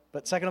been?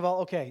 But second of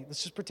all, okay,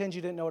 let's just pretend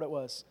you didn't know what it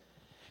was.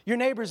 Your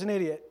neighbor's an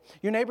idiot.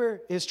 Your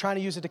neighbor is trying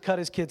to use it to cut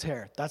his kid's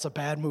hair. That's a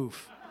bad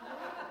move.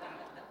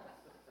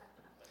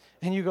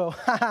 And you go,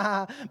 ha, ha,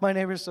 ha, my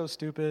neighbor's so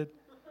stupid.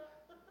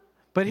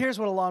 But here's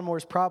what a lawnmower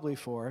is probably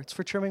for. It's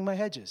for trimming my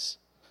hedges.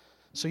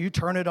 So you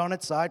turn it on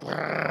its side,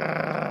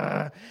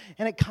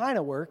 and it kind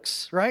of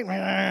works,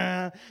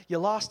 right? You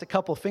lost a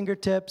couple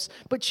fingertips,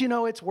 but you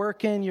know it's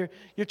working. You're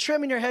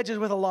trimming your hedges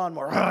with a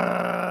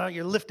lawnmower.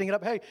 You're lifting it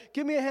up. Hey,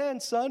 give me a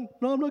hand, son.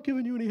 No, I'm not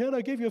giving you any hand.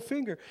 I gave you a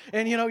finger.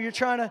 And, you're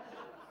trying to...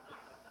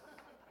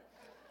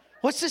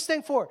 What's this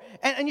thing for?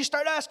 And you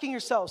start asking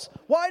yourselves,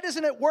 why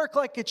doesn't it work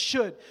like it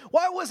should?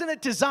 Why wasn't it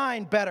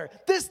designed better?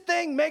 This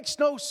thing makes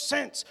no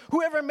sense.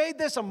 Whoever made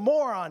this, a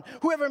moron.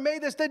 Whoever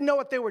made this didn't know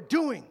what they were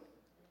doing.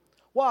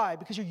 Why?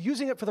 Because you're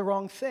using it for the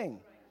wrong thing.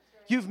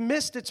 You've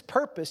missed its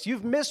purpose.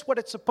 You've missed what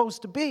it's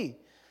supposed to be.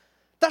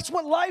 That's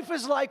what life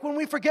is like when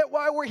we forget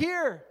why we're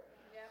here.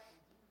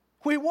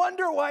 We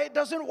wonder why it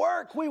doesn't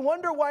work. We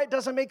wonder why it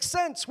doesn't make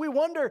sense. We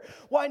wonder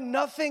why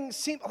nothing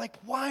seems like,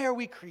 why are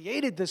we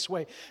created this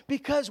way?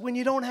 Because when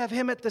you don't have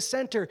Him at the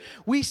center,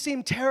 we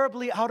seem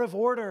terribly out of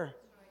order.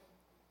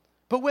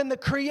 But when the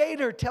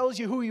Creator tells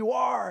you who you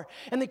are,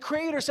 and the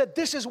Creator said,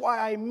 this is why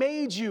I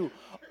made you,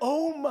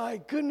 oh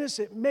my goodness,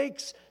 it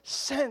makes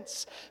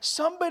sense.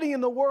 Somebody in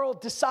the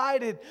world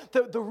decided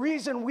that the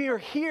reason we are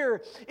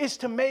here is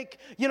to make,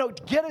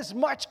 get as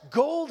much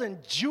gold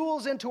and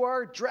jewels into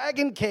our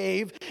dragon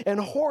cave and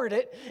hoard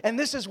it. And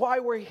this is why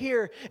we're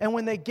here. And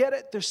when they get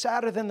it, they're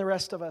sadder than the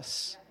rest of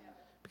us.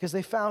 Because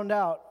they found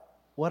out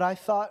what I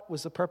thought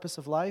was the purpose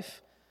of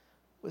life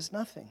was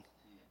nothing.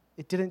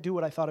 It didn't do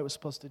what I thought it was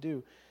supposed to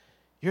do.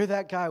 You're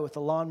that guy with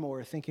the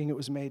lawnmower thinking it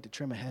was made to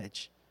trim a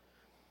hedge.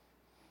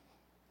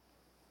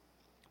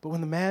 But when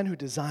the man who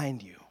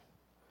designed you,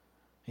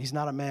 he's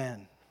not a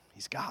man,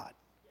 he's God.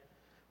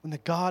 When the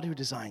God who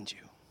designed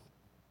you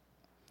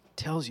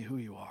tells you who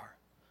you are,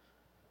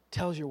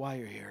 tells you why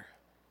you're here,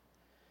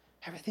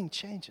 everything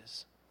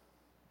changes.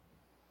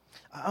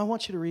 I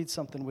want you to read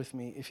something with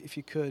me, if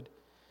you could.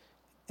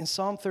 In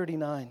Psalm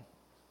 39.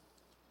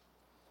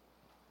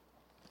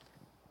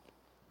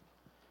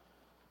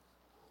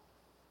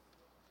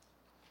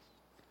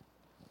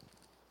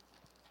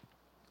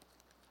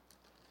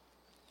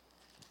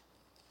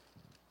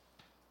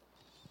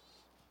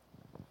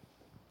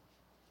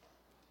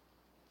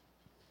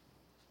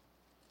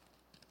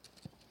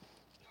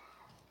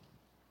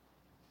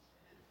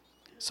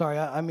 Sorry,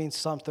 I mean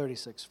Psalm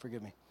 36,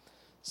 forgive me.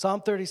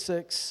 Psalm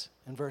 36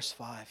 and verse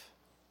 5.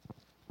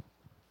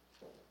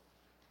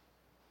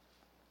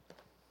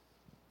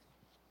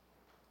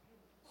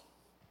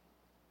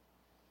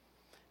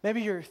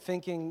 Maybe you're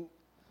thinking,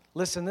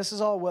 listen, this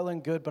is all well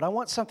and good, but I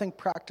want something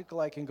practical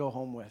I can go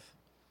home with.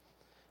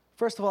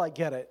 First of all, I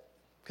get it,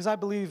 because I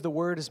believe the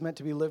word is meant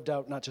to be lived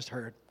out, not just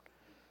heard.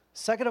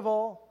 Second of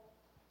all,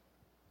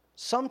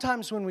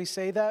 sometimes when we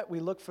say that, we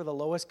look for the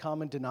lowest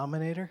common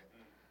denominator.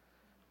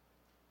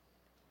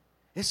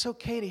 It's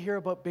okay to hear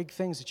about big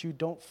things that you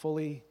don't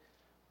fully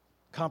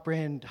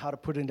comprehend how to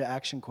put into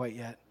action quite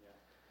yet.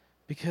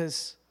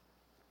 Because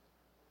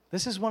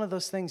this is one of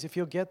those things, if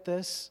you'll get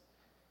this,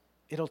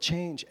 it'll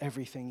change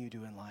everything you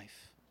do in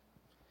life.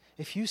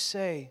 If you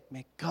say,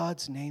 may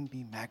God's name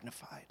be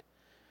magnified,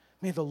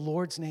 may the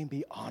Lord's name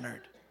be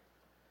honored.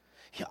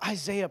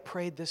 Isaiah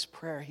prayed this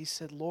prayer. He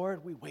said,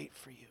 Lord, we wait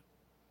for you.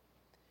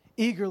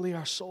 Eagerly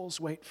our souls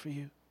wait for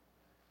you.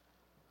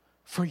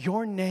 For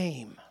your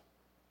name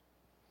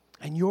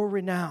and your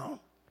renown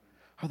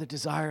are the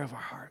desire of our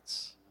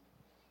hearts.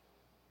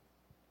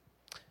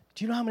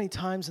 Do you know how many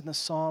times in the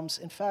Psalms,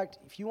 in fact,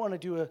 if you want to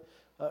do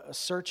a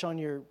search on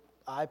your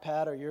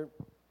iPad or your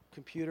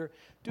computer,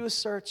 do a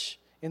search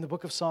in the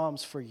book of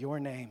Psalms for your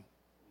name.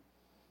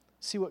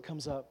 See what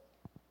comes up.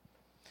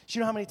 Do you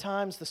know how many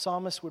times the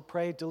psalmist would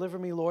pray, deliver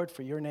me, Lord,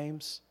 for your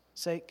name's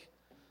sake?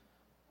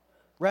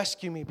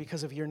 Rescue me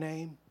because of your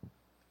name.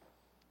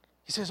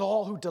 He says,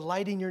 all who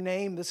delight in your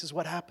name, this is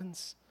what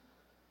happens.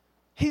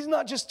 He's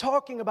not just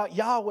talking about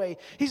Yahweh.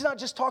 He's not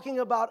just talking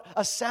about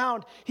a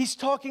sound. He's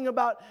talking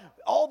about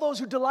all those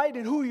who delight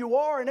in who you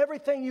are and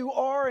everything you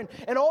are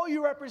and all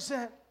you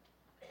represent.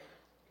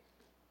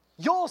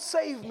 You'll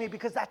save me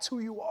because that's who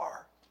you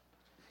are.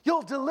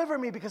 You'll deliver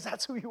me because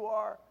that's who you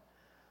are.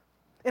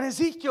 In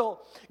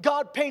Ezekiel,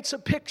 God paints a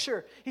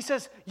picture. He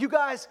says, you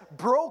guys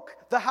broke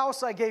the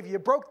house I gave you. You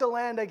broke the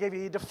land I gave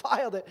you. You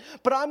defiled it.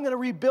 But I'm going to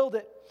rebuild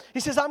it. He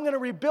says, I'm going to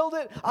rebuild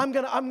it. I'm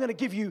going to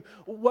give you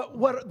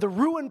what the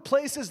ruined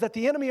places that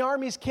the enemy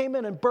armies came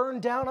in and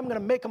burned down. I'm going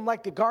to make them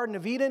like the Garden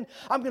of Eden.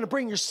 I'm going to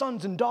bring your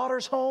sons and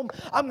daughters home.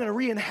 I'm going to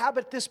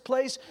re-inhabit this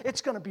place.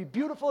 It's going to be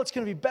beautiful. It's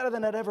going to be better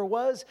than it ever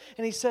was.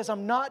 And he says,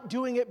 I'm not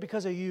doing it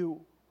because of you.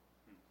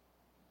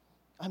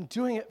 I'm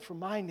doing it for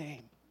my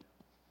name.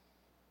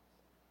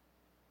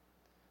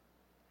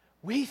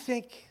 We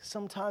think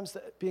sometimes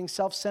that being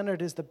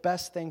self-centered is the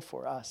best thing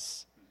for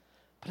us,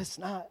 but it's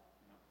not.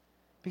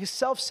 Because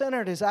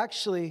self-centered is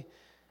actually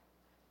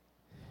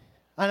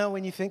I know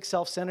when you think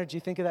self-centered, you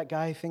think of that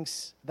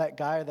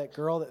guy or that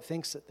girl that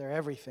thinks that they're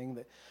everything,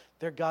 that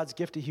they're God's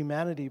gift to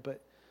humanity.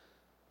 But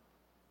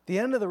the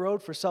end of the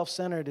road for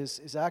self-centered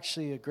is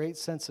actually a great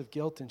sense of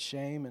guilt and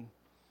shame, and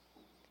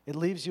it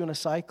leaves you in a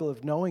cycle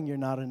of knowing you're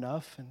not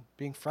enough and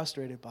being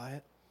frustrated by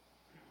it.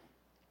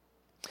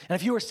 And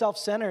if you were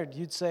self-centered,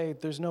 you'd say,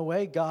 there's no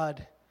way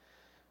God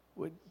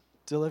would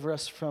deliver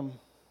us from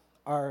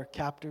our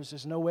captors.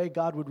 There's no way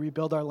God would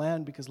rebuild our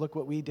land because look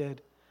what we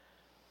did.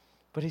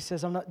 But he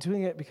says, I'm not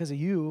doing it because of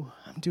you.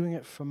 I'm doing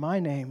it for my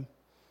name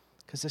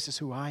because this is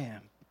who I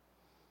am.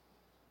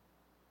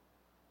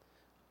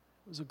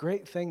 It was a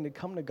great thing to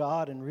come to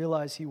God and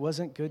realize he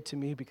wasn't good to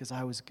me because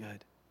I was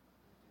good.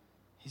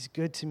 He's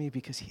good to me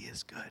because he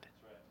is good.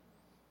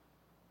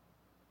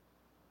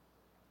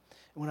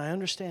 And when I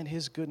understand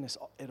his goodness,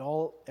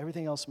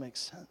 everything else makes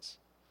sense.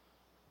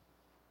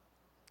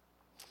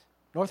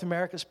 North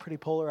America is pretty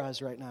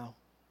polarized right now.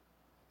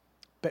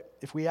 But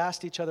if we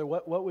asked each other,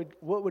 what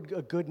would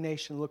a good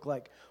nation look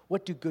like?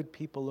 What do good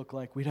people look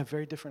like? We'd have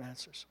very different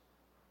answers.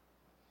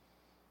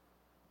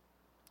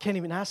 Can't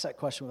even ask that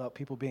question without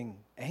people being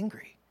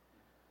angry.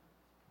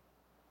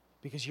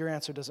 Because your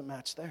answer doesn't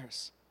match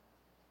theirs.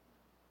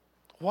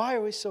 Why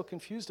are we so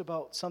confused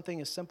about something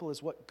as simple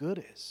as what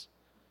good is?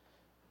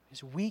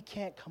 Because we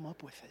can't come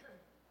up with it.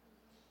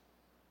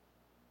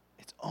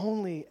 It's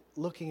only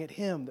looking at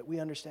him that we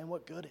understand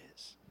what good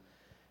is.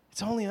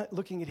 It's only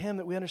looking at him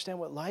that we understand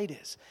what light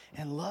is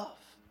and love.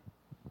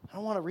 I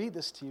want to read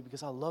this to you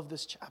because I love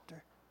this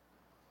chapter.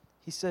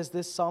 He says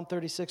this, Psalm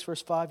 36,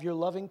 verse 5, your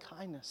loving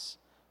kindness,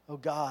 O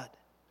God,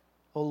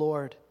 O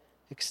Lord,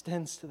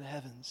 extends to the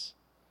heavens.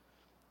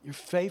 Your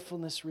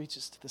faithfulness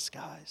reaches to the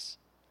skies.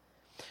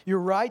 Your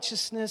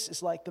righteousness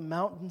is like the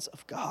mountains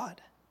of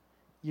God.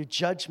 Your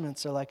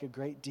judgments are like a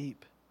great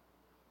deep.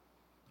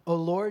 O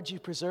Lord, you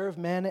preserve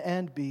man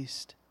and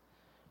beast.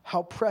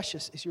 How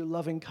precious is your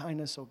loving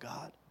kindness, O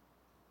God.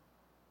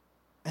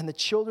 And the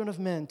children of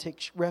men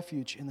take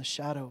refuge in the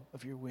shadow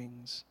of your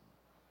wings.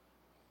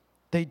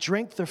 They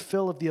drink their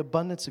fill of the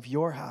abundance of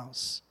your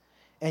house,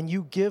 and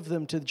you give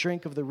them to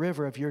drink of the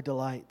river of your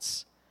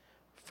delights.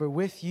 For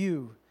with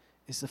you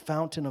is the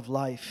fountain of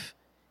life.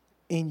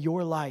 In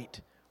your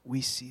light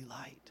we see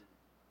light.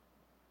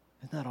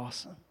 Isn't that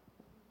awesome?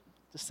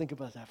 Just think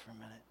about that for a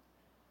minute.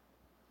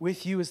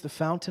 With you is the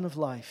fountain of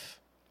life.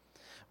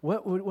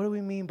 What do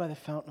we mean by the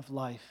fountain of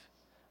life?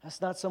 That's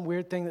not some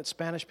weird thing that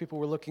Spanish people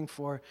were looking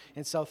for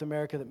in South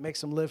America that makes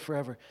them live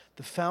forever.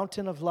 The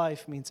fountain of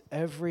life means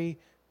every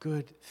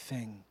good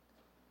thing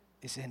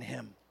is in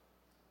him.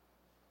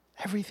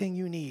 Everything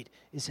you need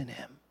is in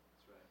him.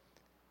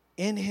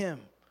 In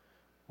him,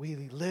 we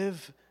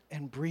live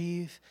and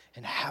breathe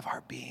and have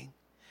our being.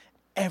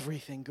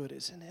 Everything good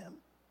is in him.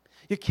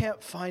 You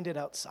can't find it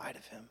outside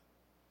of him.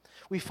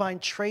 We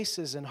find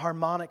traces and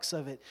harmonics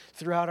of it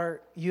throughout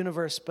our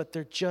universe, but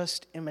they're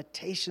just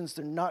imitations.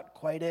 They're not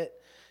quite it.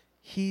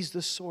 He's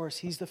the source.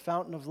 He's the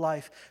fountain of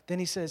life. Then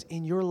he says,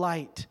 in your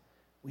light,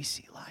 we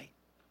see light.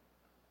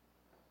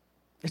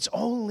 It's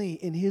only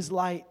in his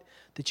light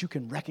that you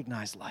can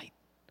recognize light.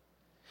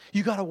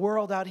 You got a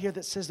world out here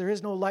that says there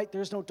is no light,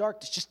 there is no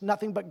dark. There's just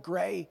nothing but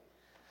gray.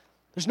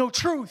 There's no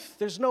truth.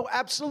 There's no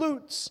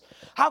absolutes.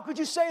 How could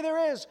you say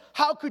there is?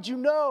 How could you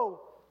know?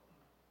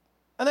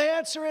 And the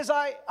answer is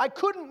I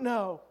couldn't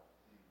know.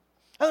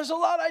 And there's a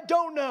lot I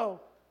don't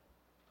know.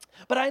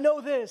 But I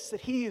know this,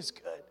 that he is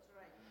good.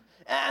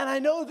 And I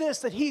know this,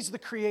 that he's the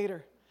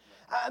creator.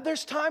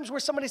 There's times where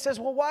somebody says,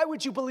 well, why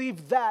would you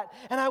believe that?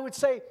 And I would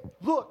say,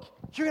 look,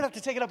 you're going to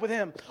have to take it up with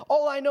him.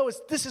 All I know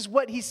is this is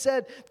what he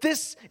said.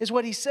 This is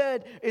what he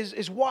said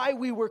is why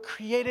we were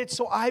created.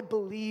 So I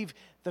believe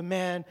the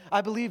man.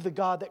 I believe the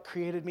God that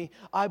created me.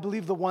 I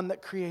believe the one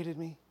that created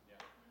me.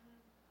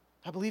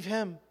 I believe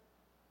him.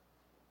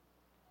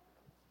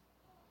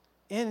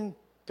 In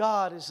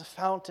God is a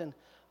fountain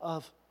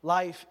of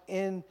life.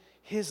 In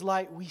his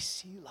light, we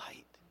see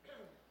light.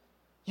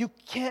 You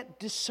can't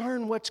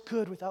discern what's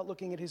good without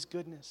looking at his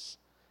goodness.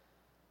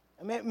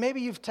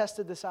 Maybe you've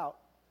tested this out.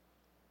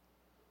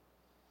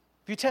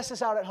 If you test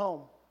this out at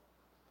home,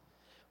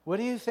 what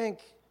do you think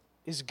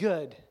is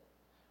good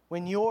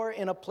when you're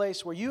in a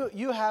place where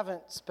you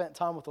haven't spent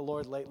time with the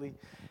Lord lately?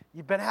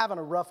 You've been having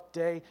a rough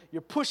day.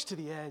 You're pushed to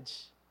the edge.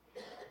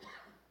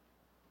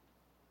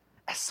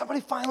 As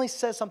somebody finally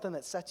says something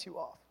that sets you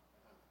off.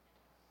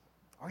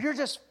 Or you're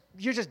just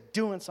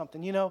doing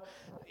something, you know.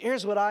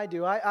 Here's what I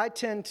do. I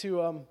tend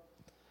to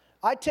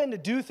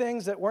do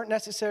things that weren't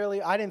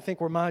necessarily, I didn't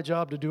think were my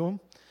job to do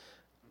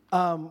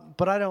them.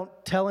 But I don't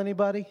tell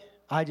anybody.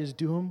 I just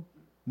do them,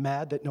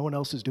 mad that no one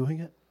else is doing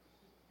it.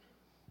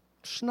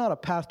 It's not a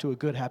path to a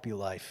good, happy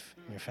life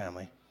in your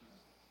family.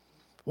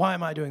 Why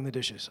am I doing the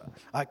dishes?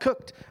 I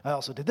cooked. I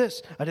also did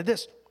this. I did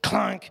this.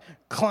 Clank,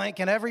 clank.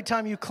 And every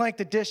time you clank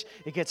the dish,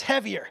 it gets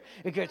heavier.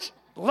 It gets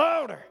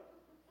louder.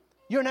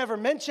 You never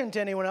mentioned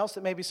to anyone else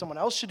that maybe someone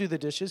else should do the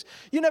dishes.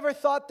 You never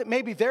thought that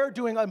maybe they're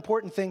doing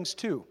important things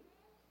too.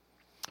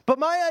 But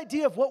my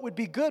idea of what would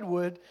be good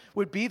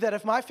would be that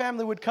if my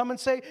family would come and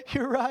say,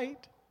 you're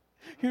right.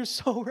 You're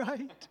so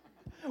right.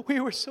 We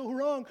were so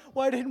wrong.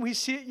 Why didn't we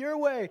see it your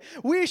way?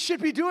 We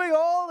should be doing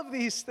all of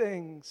these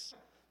things.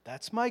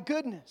 That's my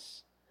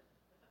goodness.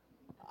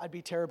 I'd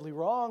be terribly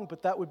wrong,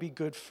 but that would be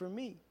good for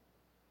me.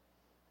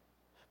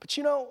 But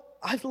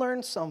I've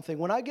learned something.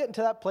 When I get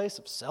into that place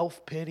of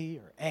self-pity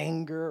or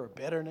anger or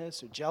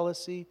bitterness or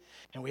jealousy,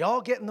 and we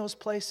all get in those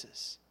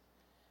places,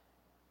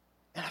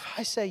 and if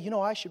I say,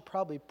 I should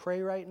probably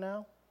pray right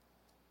now,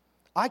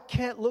 I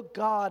can't look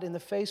God in the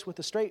face with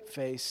a straight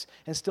face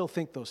and still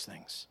think those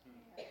things.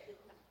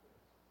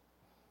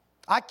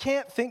 I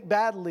can't think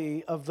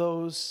badly of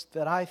those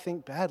that I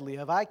think badly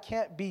of. I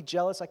can't be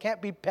jealous. I can't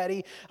be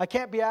petty. I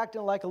can't be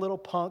acting like a little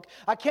punk.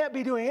 I can't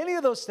be doing any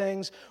of those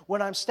things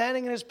when I'm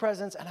standing in His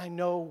presence and I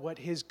know what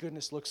His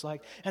goodness looks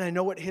like and I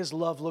know what His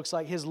love looks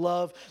like. His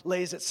love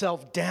lays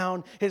itself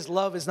down. His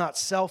love is not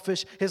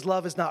selfish. His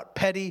love is not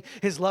petty.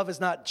 His love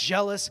is not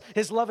jealous.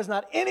 His love is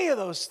not any of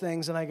those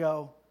things. And I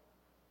go,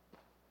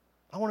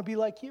 I want to be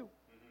like you.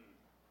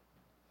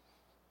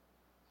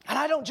 And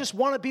I don't just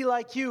want to be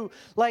like you,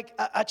 like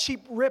a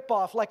cheap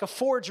ripoff, like a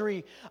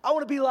forgery. I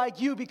want to be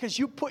like you because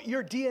you put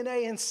your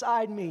DNA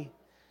inside me.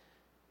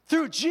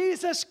 Through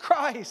Jesus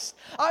Christ,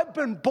 I've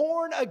been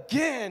born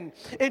again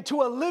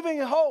into a living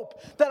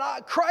hope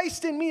that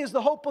Christ in me is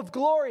the hope of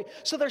glory.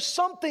 So there's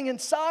something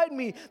inside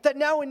me that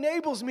now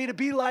enables me to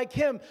be like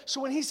Him.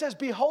 So when He says,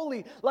 be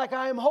holy like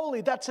I am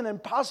holy, that's an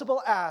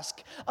impossible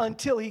ask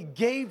until He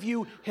gave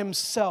you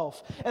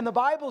Himself. And the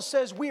Bible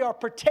says we are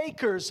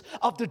partakers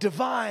of the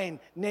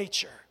divine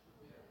nature.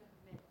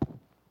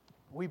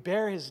 We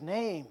bear His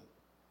name.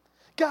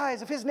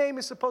 Guys, if His name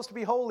is supposed to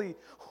be holy,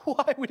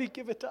 why would He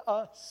give it to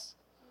us?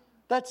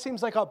 That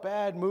seems like a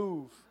bad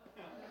move.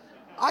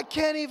 I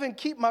can't even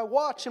keep my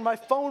watch and my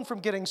phone from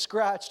getting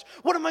scratched.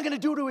 What am I going to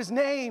do to His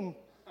name?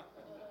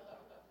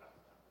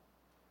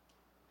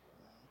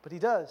 But He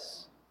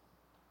does.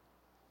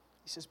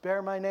 He says,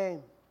 bear my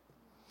name.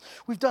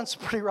 We've done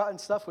some pretty rotten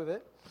stuff with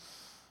it,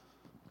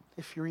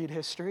 if you read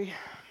history.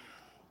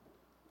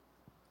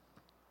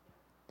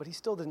 But He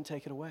still didn't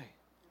take it away.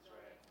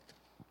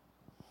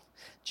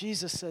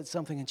 Jesus said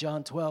something in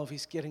John 12.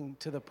 He's getting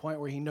to the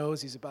point where He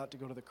knows He's about to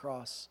go to the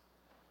cross.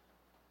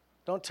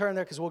 Don't turn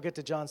there because we'll get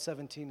to John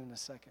 17 in a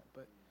second.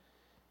 But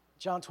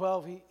John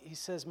 12, he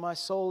says, my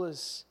soul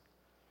has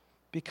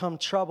become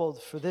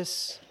troubled for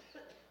this.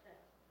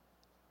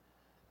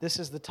 This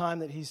is the time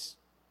that He's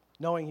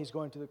knowing He's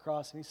going to the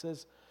cross. And He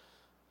says,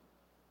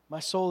 my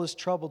soul is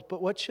troubled,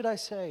 but what should I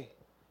say?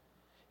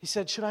 He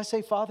said, should I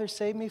say, Father,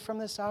 save me from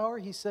this hour?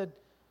 He said,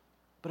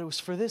 but it was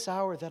for this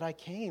hour that I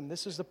came.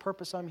 This is the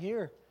purpose I'm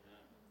here.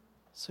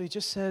 So He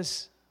just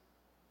says,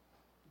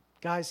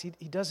 guys, he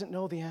doesn't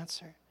know the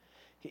answer.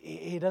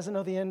 He doesn't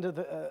know the end of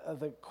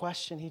the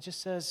question. He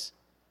just says,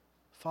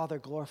 Father,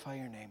 glorify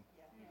your name.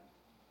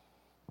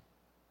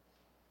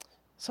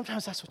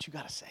 Sometimes that's what you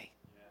got to say.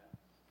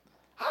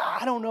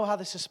 I don't know how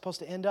this is supposed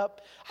to end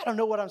up. I don't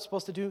know what I'm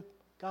supposed to do.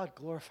 God,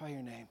 glorify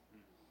your name.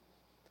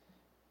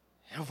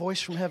 And a voice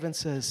from heaven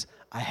says,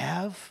 I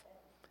have,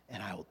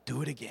 and I will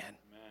do it again.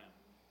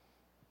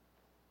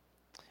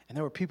 And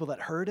there were people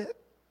that heard it,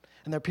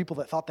 and there were people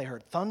that thought they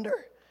heard thunder.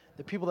 There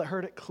were people that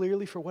heard it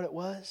clearly for what it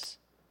was.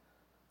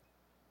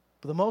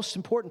 But the most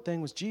important thing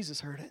was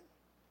Jesus heard it.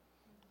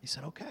 He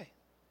said, okay,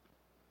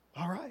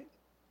 all right.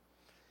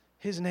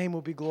 His name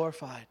will be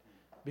glorified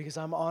because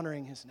I'm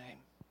honoring His name.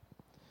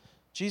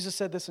 Jesus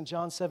said this in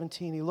John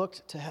 17. He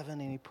looked to heaven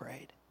and He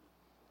prayed.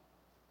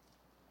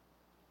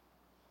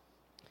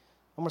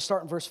 I'm going to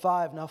start in verse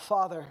 5. Now,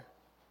 Father,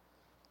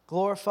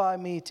 glorify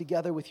me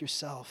together with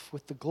yourself,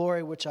 with the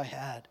glory which I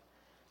had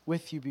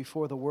with you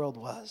before the world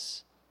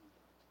was.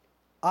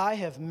 I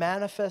have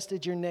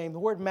manifested your name. The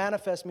word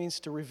manifest means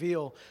to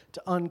reveal,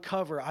 to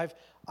uncover.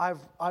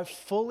 I've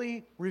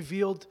fully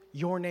revealed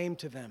your name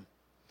to them.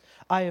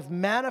 I have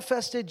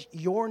manifested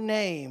your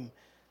name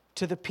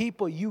to the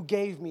people you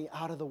gave me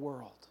out of the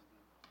world.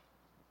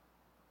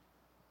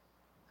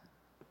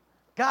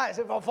 Guys,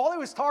 if all He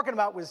was talking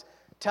about was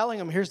telling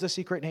them, here's the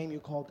secret name you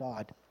call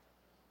God.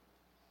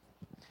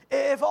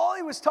 If all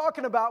He was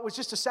talking about was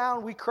just a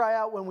sound we cry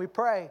out when we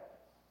pray,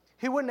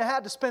 He wouldn't have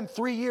had to spend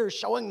 3 years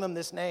showing them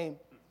this name.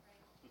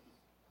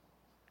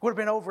 Would have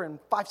been over in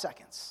 5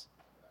 seconds.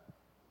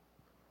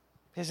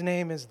 His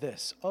name is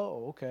this.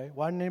 Oh, okay.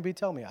 Why didn't anybody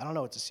tell me? I don't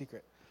know. It's a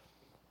secret.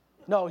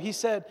 No, He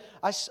said,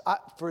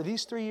 for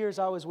these 3 years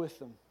I was with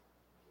them,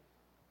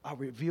 I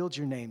revealed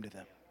your name to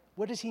them.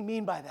 What does He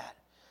mean by that?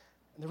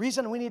 And the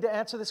reason we need to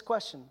answer this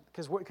question,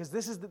 because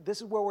this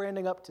is where we're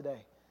ending up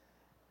today.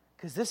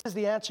 Because this is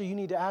the answer you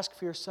need to ask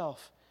for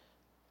yourself.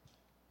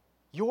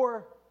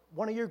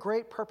 One of your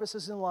great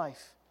purposes in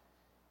life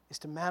is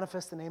to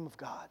manifest the name of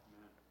God.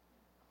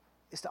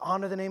 Is to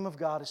honor the name of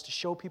God, is to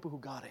show people who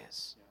God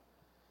is.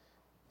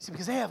 See,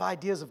 because they have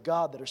ideas of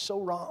God that are so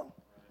wrong.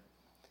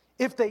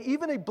 If they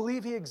even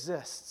believe He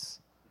exists,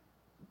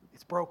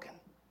 it's broken.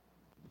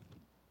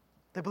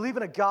 They believe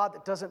in a God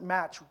that doesn't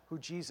match who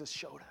Jesus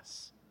showed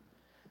us.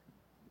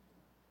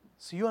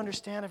 So you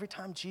understand every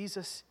time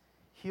Jesus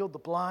healed the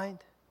blind,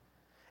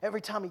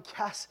 Every time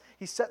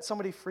he set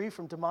somebody free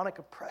from demonic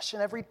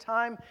oppression. Every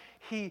time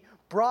he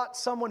brought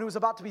someone who was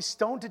about to be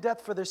stoned to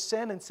death for their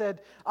sin and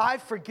said,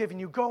 I've forgiven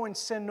you, go and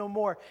sin no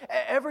more.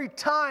 Every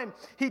time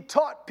he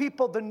taught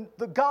people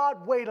the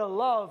God way to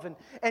love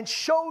and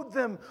showed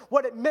them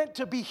what it meant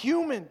to be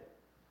human,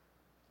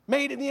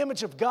 made in the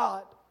image of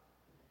God.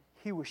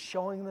 He was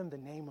showing them the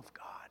name of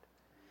God.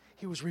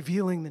 He was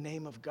revealing the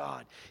name of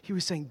God. He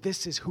was saying,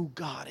 this is who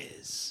God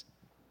is.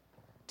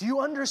 Do you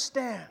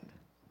understand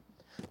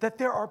that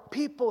there are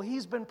people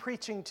he's been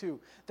preaching to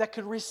that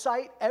could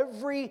recite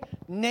every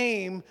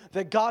name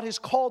that God has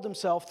called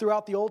himself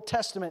throughout the Old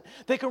Testament?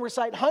 They can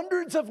recite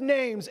hundreds of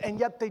names, and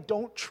yet they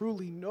don't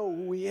truly know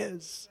who he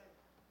is.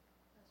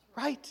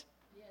 Right?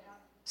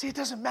 See, it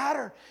doesn't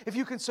matter if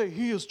you can say,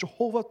 he is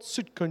Jehovah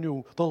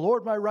Tzidkenu, the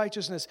Lord my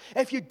righteousness,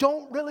 if you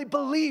don't really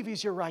believe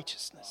he's your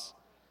righteousness.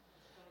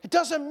 It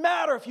doesn't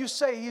matter if you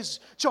say he's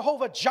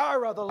Jehovah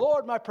Jireh, the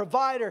Lord my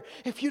provider,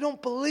 if you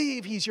don't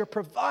believe he's your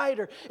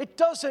provider. It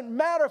doesn't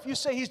matter if you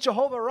say he's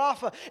Jehovah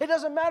Rapha. It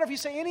doesn't matter if you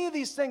say any of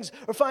these things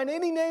or find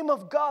any name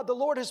of God, the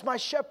Lord is my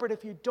shepherd,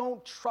 if you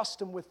don't trust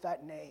him with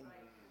that name.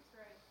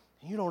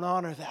 You don't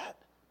honor that.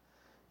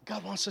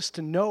 God wants us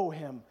to know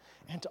him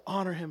and to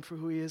honor him for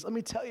who he is. Let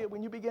me tell you,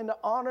 when you begin to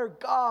honor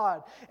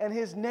God and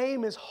his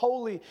name is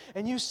holy,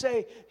 and you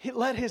say,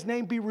 let his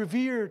name be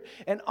revered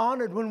and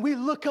honored, when we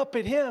look up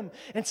at him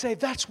and say,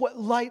 that's what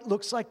light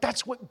looks like,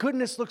 that's what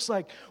goodness looks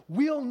like,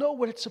 we'll know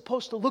what it's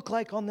supposed to look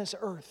like on this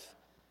earth.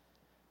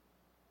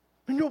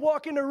 When you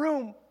walk in a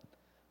room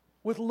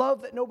with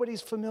love that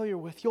nobody's familiar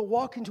with, you'll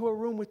walk into a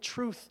room with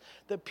truth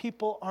that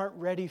people aren't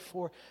ready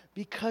for,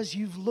 because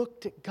you've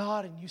looked at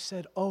God and you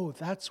said, oh,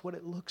 that's what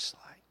it looks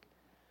like.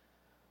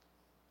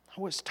 I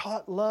was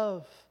taught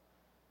love.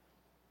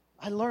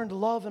 I learned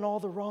love in all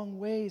the wrong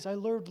ways. I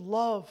learned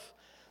love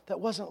that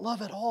wasn't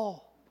love at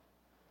all.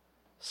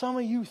 Some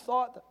of you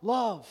thought that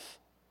love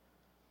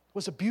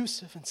was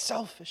abusive and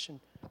selfish and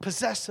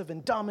possessive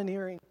and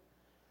domineering.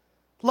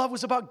 Love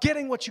was about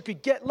getting what you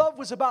could get. Love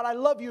was about, I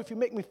love you if you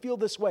make me feel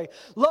this way.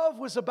 Love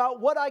was about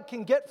what I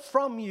can get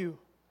from you.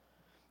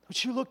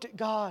 But you looked at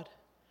God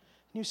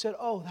and you said,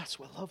 oh, that's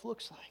what love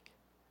looks like.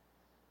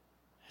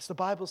 As the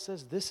Bible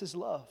says, this is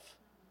love.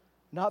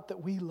 Not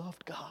that we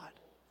loved God,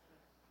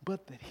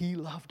 but that he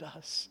loved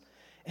us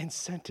and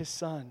sent his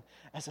son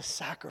as a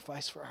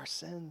sacrifice for our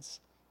sins.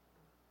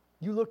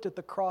 You looked at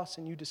the cross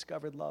and you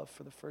discovered love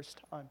for the first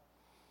time.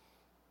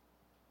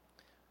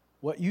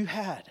 What you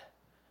had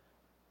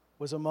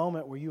was a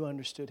moment where you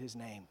understood his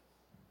name.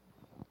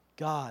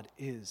 God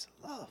is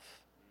love.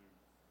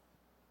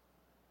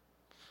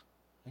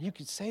 And you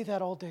could say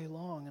that all day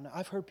long. And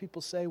I've heard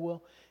people say,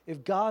 well,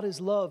 if God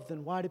is love,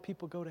 then why do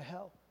people go to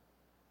hell?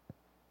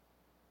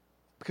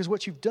 Because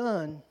what you've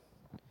done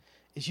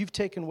is you've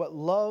taken what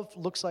love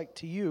looks like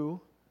to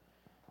you,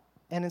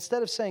 and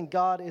instead of saying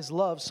God is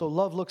love, so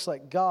love looks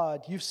like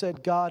God, you've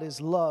said God is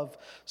love,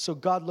 so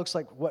God looks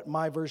like what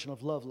my version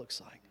of love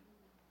looks like.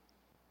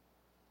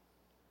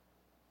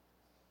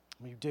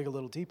 When you dig a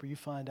little deeper, you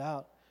find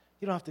out,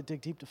 you don't have to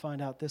dig deep to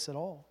find out this at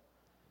all.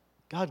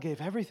 God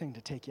gave everything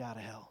to take you out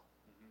of hell.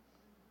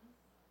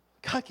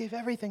 God gave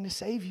everything to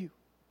save you.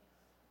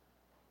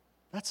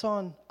 That's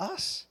on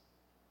us.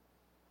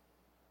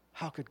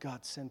 How could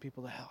God send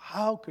people to hell?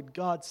 How could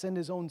God send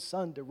his own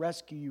son to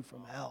rescue you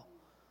from hell?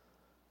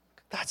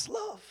 That's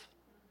love.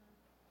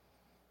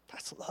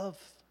 That's love.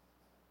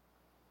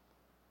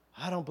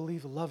 I don't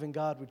believe a loving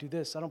God would do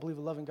this. I don't believe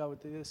a loving God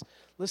would do this.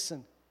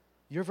 Listen,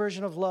 your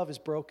version of love is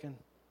broken.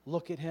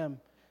 Look at him.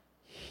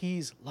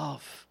 He's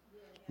love.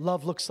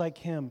 Love looks like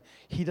him.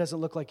 He doesn't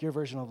look like your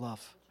version of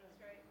love.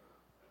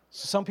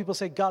 So some people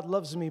say God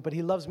loves me, but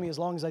he loves me as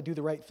long as I do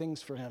the right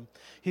things for him.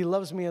 He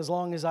loves me as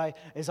long as I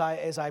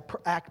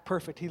act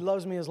perfect. He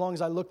loves me as long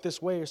as I look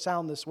this way or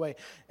sound this way.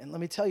 And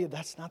let me tell you,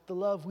 that's not the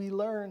love we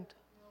learned.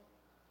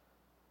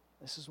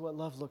 This is what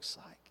love looks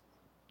like.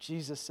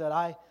 Jesus said,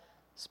 I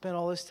spent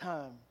all this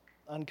time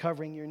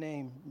uncovering your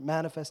name,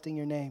 manifesting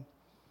your name.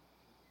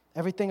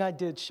 Everything I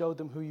did showed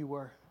them who you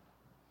were.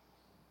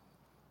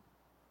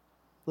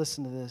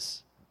 Listen to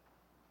this.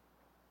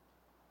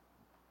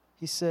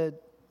 He said,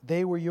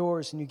 they were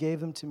yours, and you gave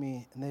them to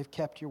me, and they've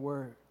kept your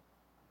word.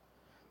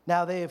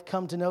 Now they have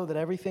come to know that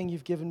everything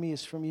you've given me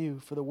is from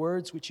you. For the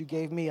words which you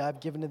gave me, I've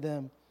given to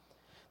them.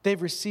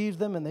 They've received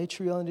them, and they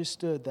truly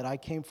understood that I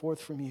came forth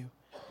from you,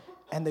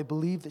 and they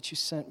believe that you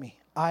sent me.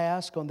 I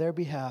ask on their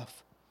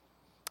behalf.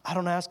 I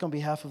don't ask on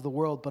behalf of the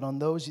world, but on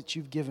those that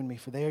you've given me,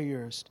 for they are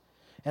yours.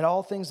 And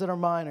all things that are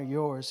mine are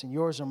yours, and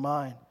yours are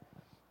mine.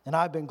 And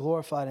I've been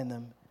glorified in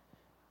them.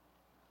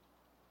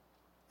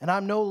 And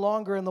I'm no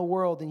longer in the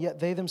world, and yet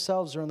they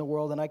themselves are in the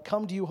world. And I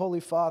come to you, Holy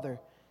Father,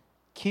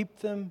 keep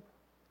them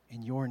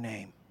in your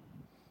name.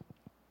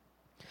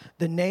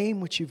 The name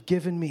which you've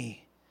given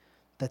me,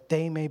 that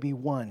they may be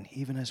one,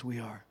 even as we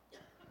are.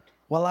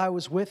 While I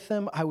was with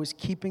them, I was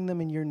keeping them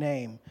in your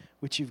name,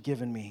 which you've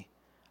given me.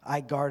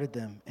 I guarded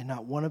them, and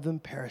not one of them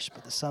perished,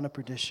 but the son of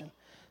perdition,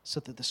 so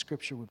that the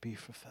scripture would be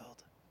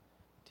fulfilled.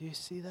 Do you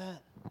see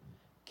that?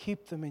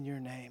 Keep them in your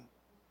name.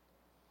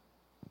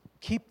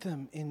 Keep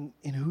them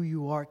in who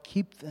you are.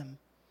 Keep them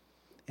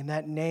in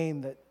that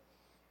name that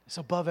is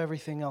above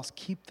everything else.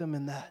 Keep them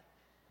in that.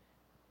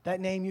 That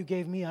name you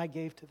gave me, I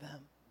gave to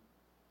them.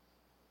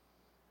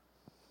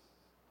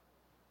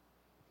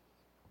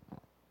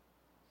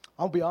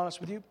 I'll be honest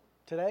with you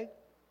today.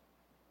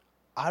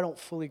 I don't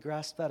fully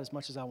grasp that as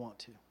much as I want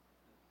to.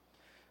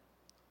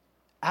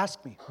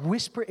 Ask me,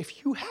 whisper,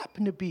 if you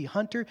happen to be,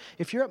 Hunter,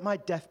 if you're at my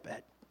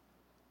deathbed.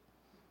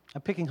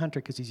 I'm picking Hunter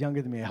because he's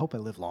younger than me. I hope I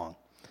live long.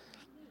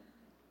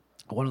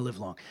 I want to live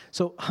long.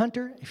 So,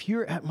 Hunter, if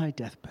you're at my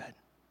deathbed,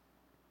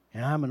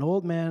 and I'm an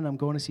old man, I'm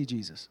going to see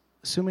Jesus.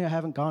 Assuming I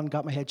haven't gone and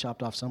got my head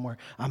chopped off somewhere.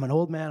 I'm an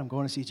old man, I'm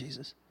going to see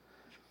Jesus.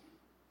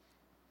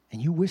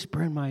 And you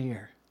whisper in my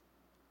ear,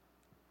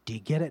 do you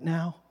get it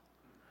now?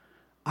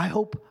 I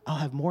hope I'll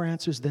have more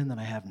answers then than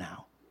I have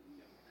now.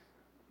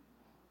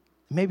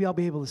 Maybe I'll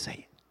be able to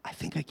say, I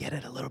think I get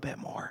it a little bit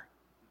more.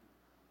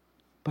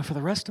 But for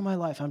the rest of my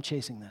life, I'm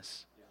chasing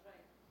this.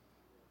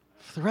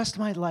 For the rest of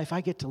my life,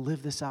 I get to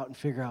live this out and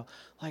figure out,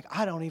 like,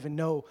 I don't even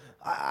know.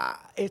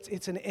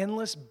 It's an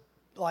endless,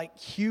 like,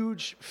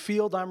 huge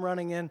field I'm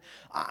running in.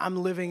 I'm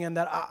living in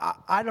that.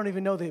 I don't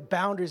even know the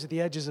boundaries of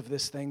the edges of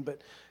this thing.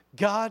 But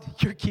God,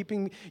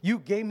 you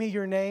gave me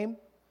your name.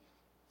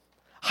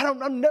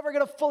 I'm never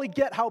going to fully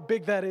get how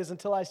big that is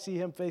until I see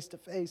him face to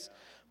face.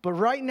 But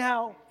right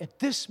now, at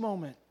this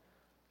moment,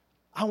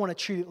 I want to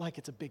treat it like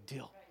it's a big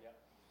deal.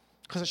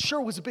 Because it sure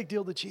was a big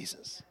deal to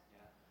Jesus.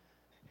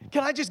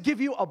 Can I just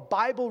give you a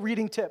Bible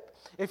reading tip?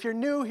 If you're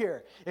new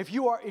here, if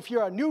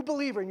you're a new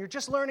believer and you're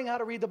just learning how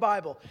to read the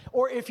Bible,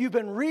 or if you've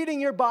been reading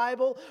your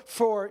Bible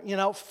for,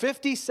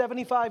 50,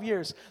 75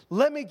 years,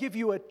 let me give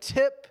you a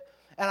tip,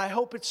 and I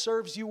hope it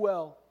serves you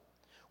well.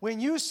 When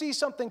you see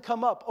something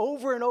come up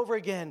over and over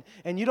again,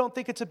 and you don't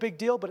think it's a big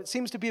deal, but it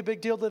seems to be a big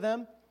deal to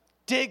them,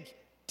 dig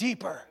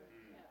deeper.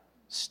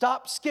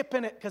 Stop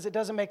skipping it because it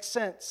doesn't make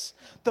sense.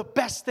 The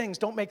best things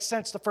don't make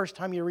sense the first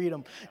time you read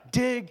them.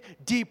 Dig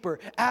deeper.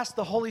 Ask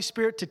the Holy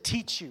Spirit to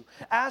teach you.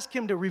 Ask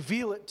him to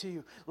reveal it to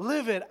you.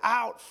 Live it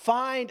out.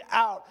 Find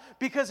out.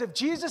 Because if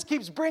Jesus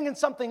keeps bringing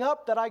something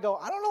up that I go,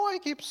 I don't know why he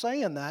keeps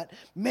saying that,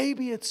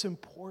 maybe it's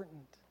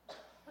important.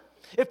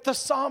 If the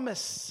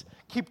psalmists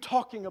keep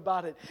talking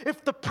about it,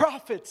 if the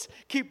prophets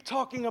keep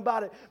talking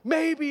about it,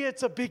 maybe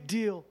it's a big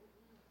deal.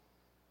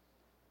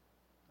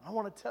 I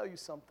want to tell you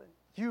something.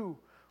 You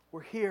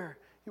were here.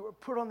 You were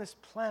put on this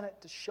planet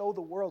to show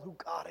the world who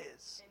God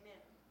is.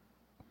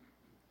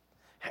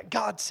 Amen.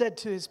 God said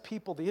to his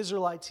people, the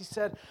Israelites, he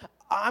said,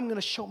 I'm going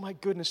to show my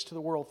goodness to the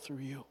world through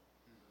you.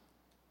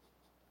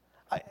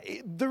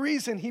 The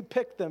reason he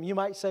picked them, you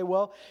might say,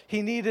 well,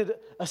 he needed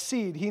a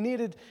seed. He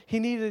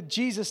needed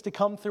Jesus to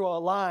come through a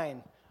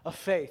line of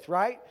faith,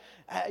 right?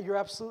 You're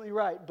absolutely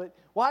right. But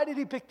why did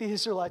he pick the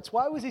Israelites?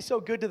 Why was he so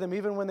good to them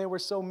even when they were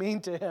so mean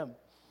to him?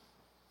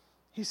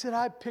 He said,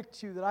 I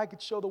picked you that I could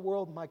show the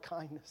world my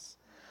kindness.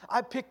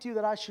 I picked you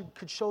that I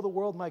could show the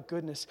world my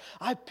goodness.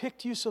 I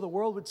picked you so the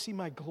world would see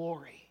my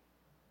glory.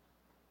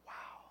 Wow.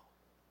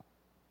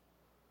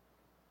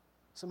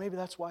 So maybe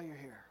that's why you're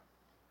here.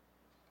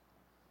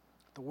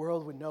 The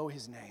world would know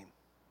his name.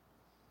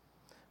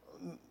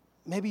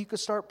 Maybe you could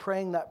start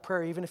praying that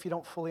prayer even if you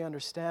don't fully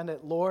understand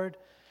it. Lord,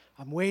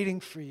 I'm waiting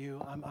for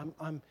you.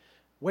 I'm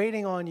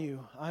waiting on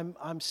you.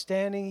 I'm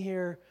standing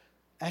here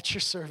at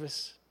your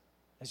service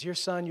as your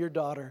son, your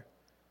daughter,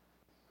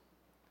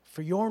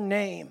 for your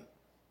name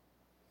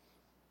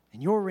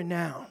and your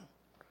renown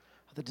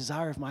are the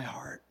desire of my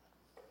heart.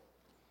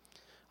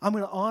 I'm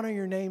going to honor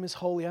your name as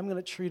holy. I'm going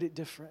to treat it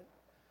different.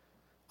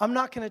 I'm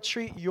not going to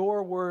treat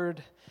your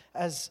word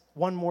as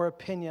one more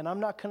opinion. I'm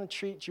not going to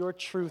treat your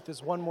truth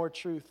as one more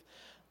truth.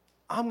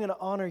 I'm going to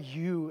honor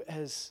you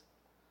as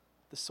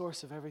the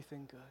source of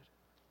everything good.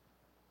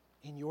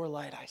 In your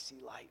light, I see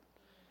light.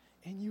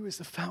 In you is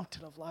the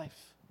fountain of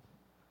life.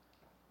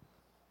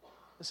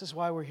 This is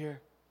why we're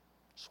here.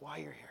 This is why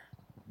you're here.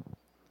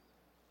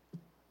 It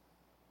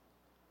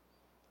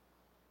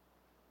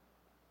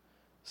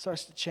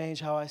starts to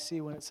change how I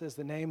see when it says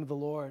the name of the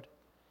Lord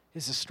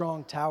is a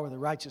strong tower. The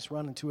righteous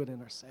run into it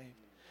and are saved.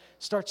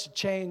 It starts to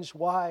change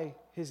why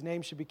his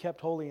name should be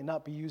kept holy and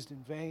not be used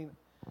in vain.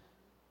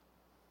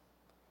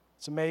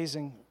 It's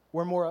amazing.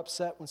 We're more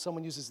upset when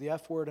someone uses the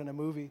F word in a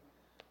movie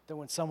than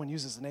when someone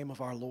uses the name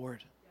of our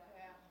Lord.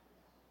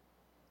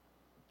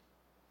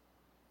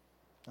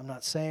 I'm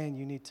not saying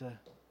you need to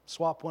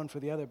swap one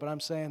for the other, but I'm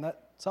saying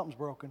that something's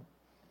broken.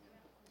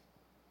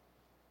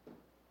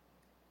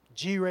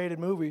 G-rated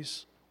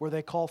movies where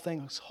they call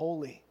things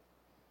holy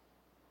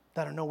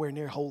that are nowhere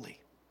near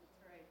holy.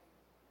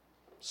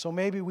 So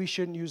maybe we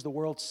shouldn't use the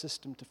world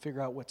system to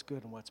figure out what's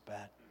good and what's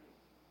bad.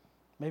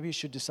 Maybe you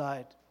should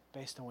decide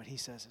based on what he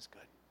says is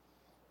good.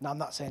 Now, I'm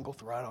not saying go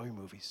throughout all your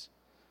movies.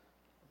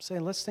 I'm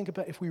saying let's think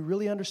about if we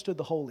really understood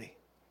the holy,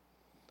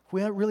 if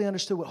we really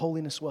understood what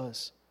holiness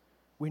was,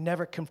 we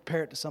never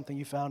compare it to something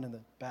you found in the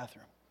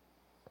bathroom.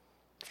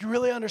 If you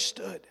really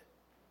understood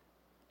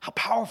how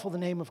powerful the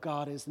name of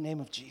God is, the name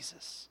of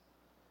Jesus,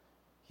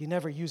 you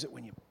never use it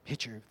when you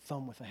hit your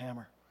thumb with a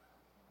hammer.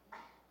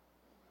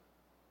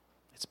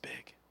 It's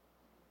big.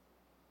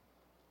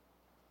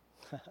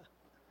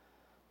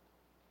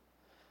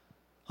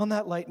 On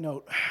that light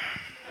note,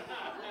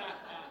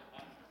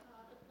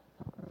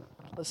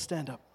 let's stand up.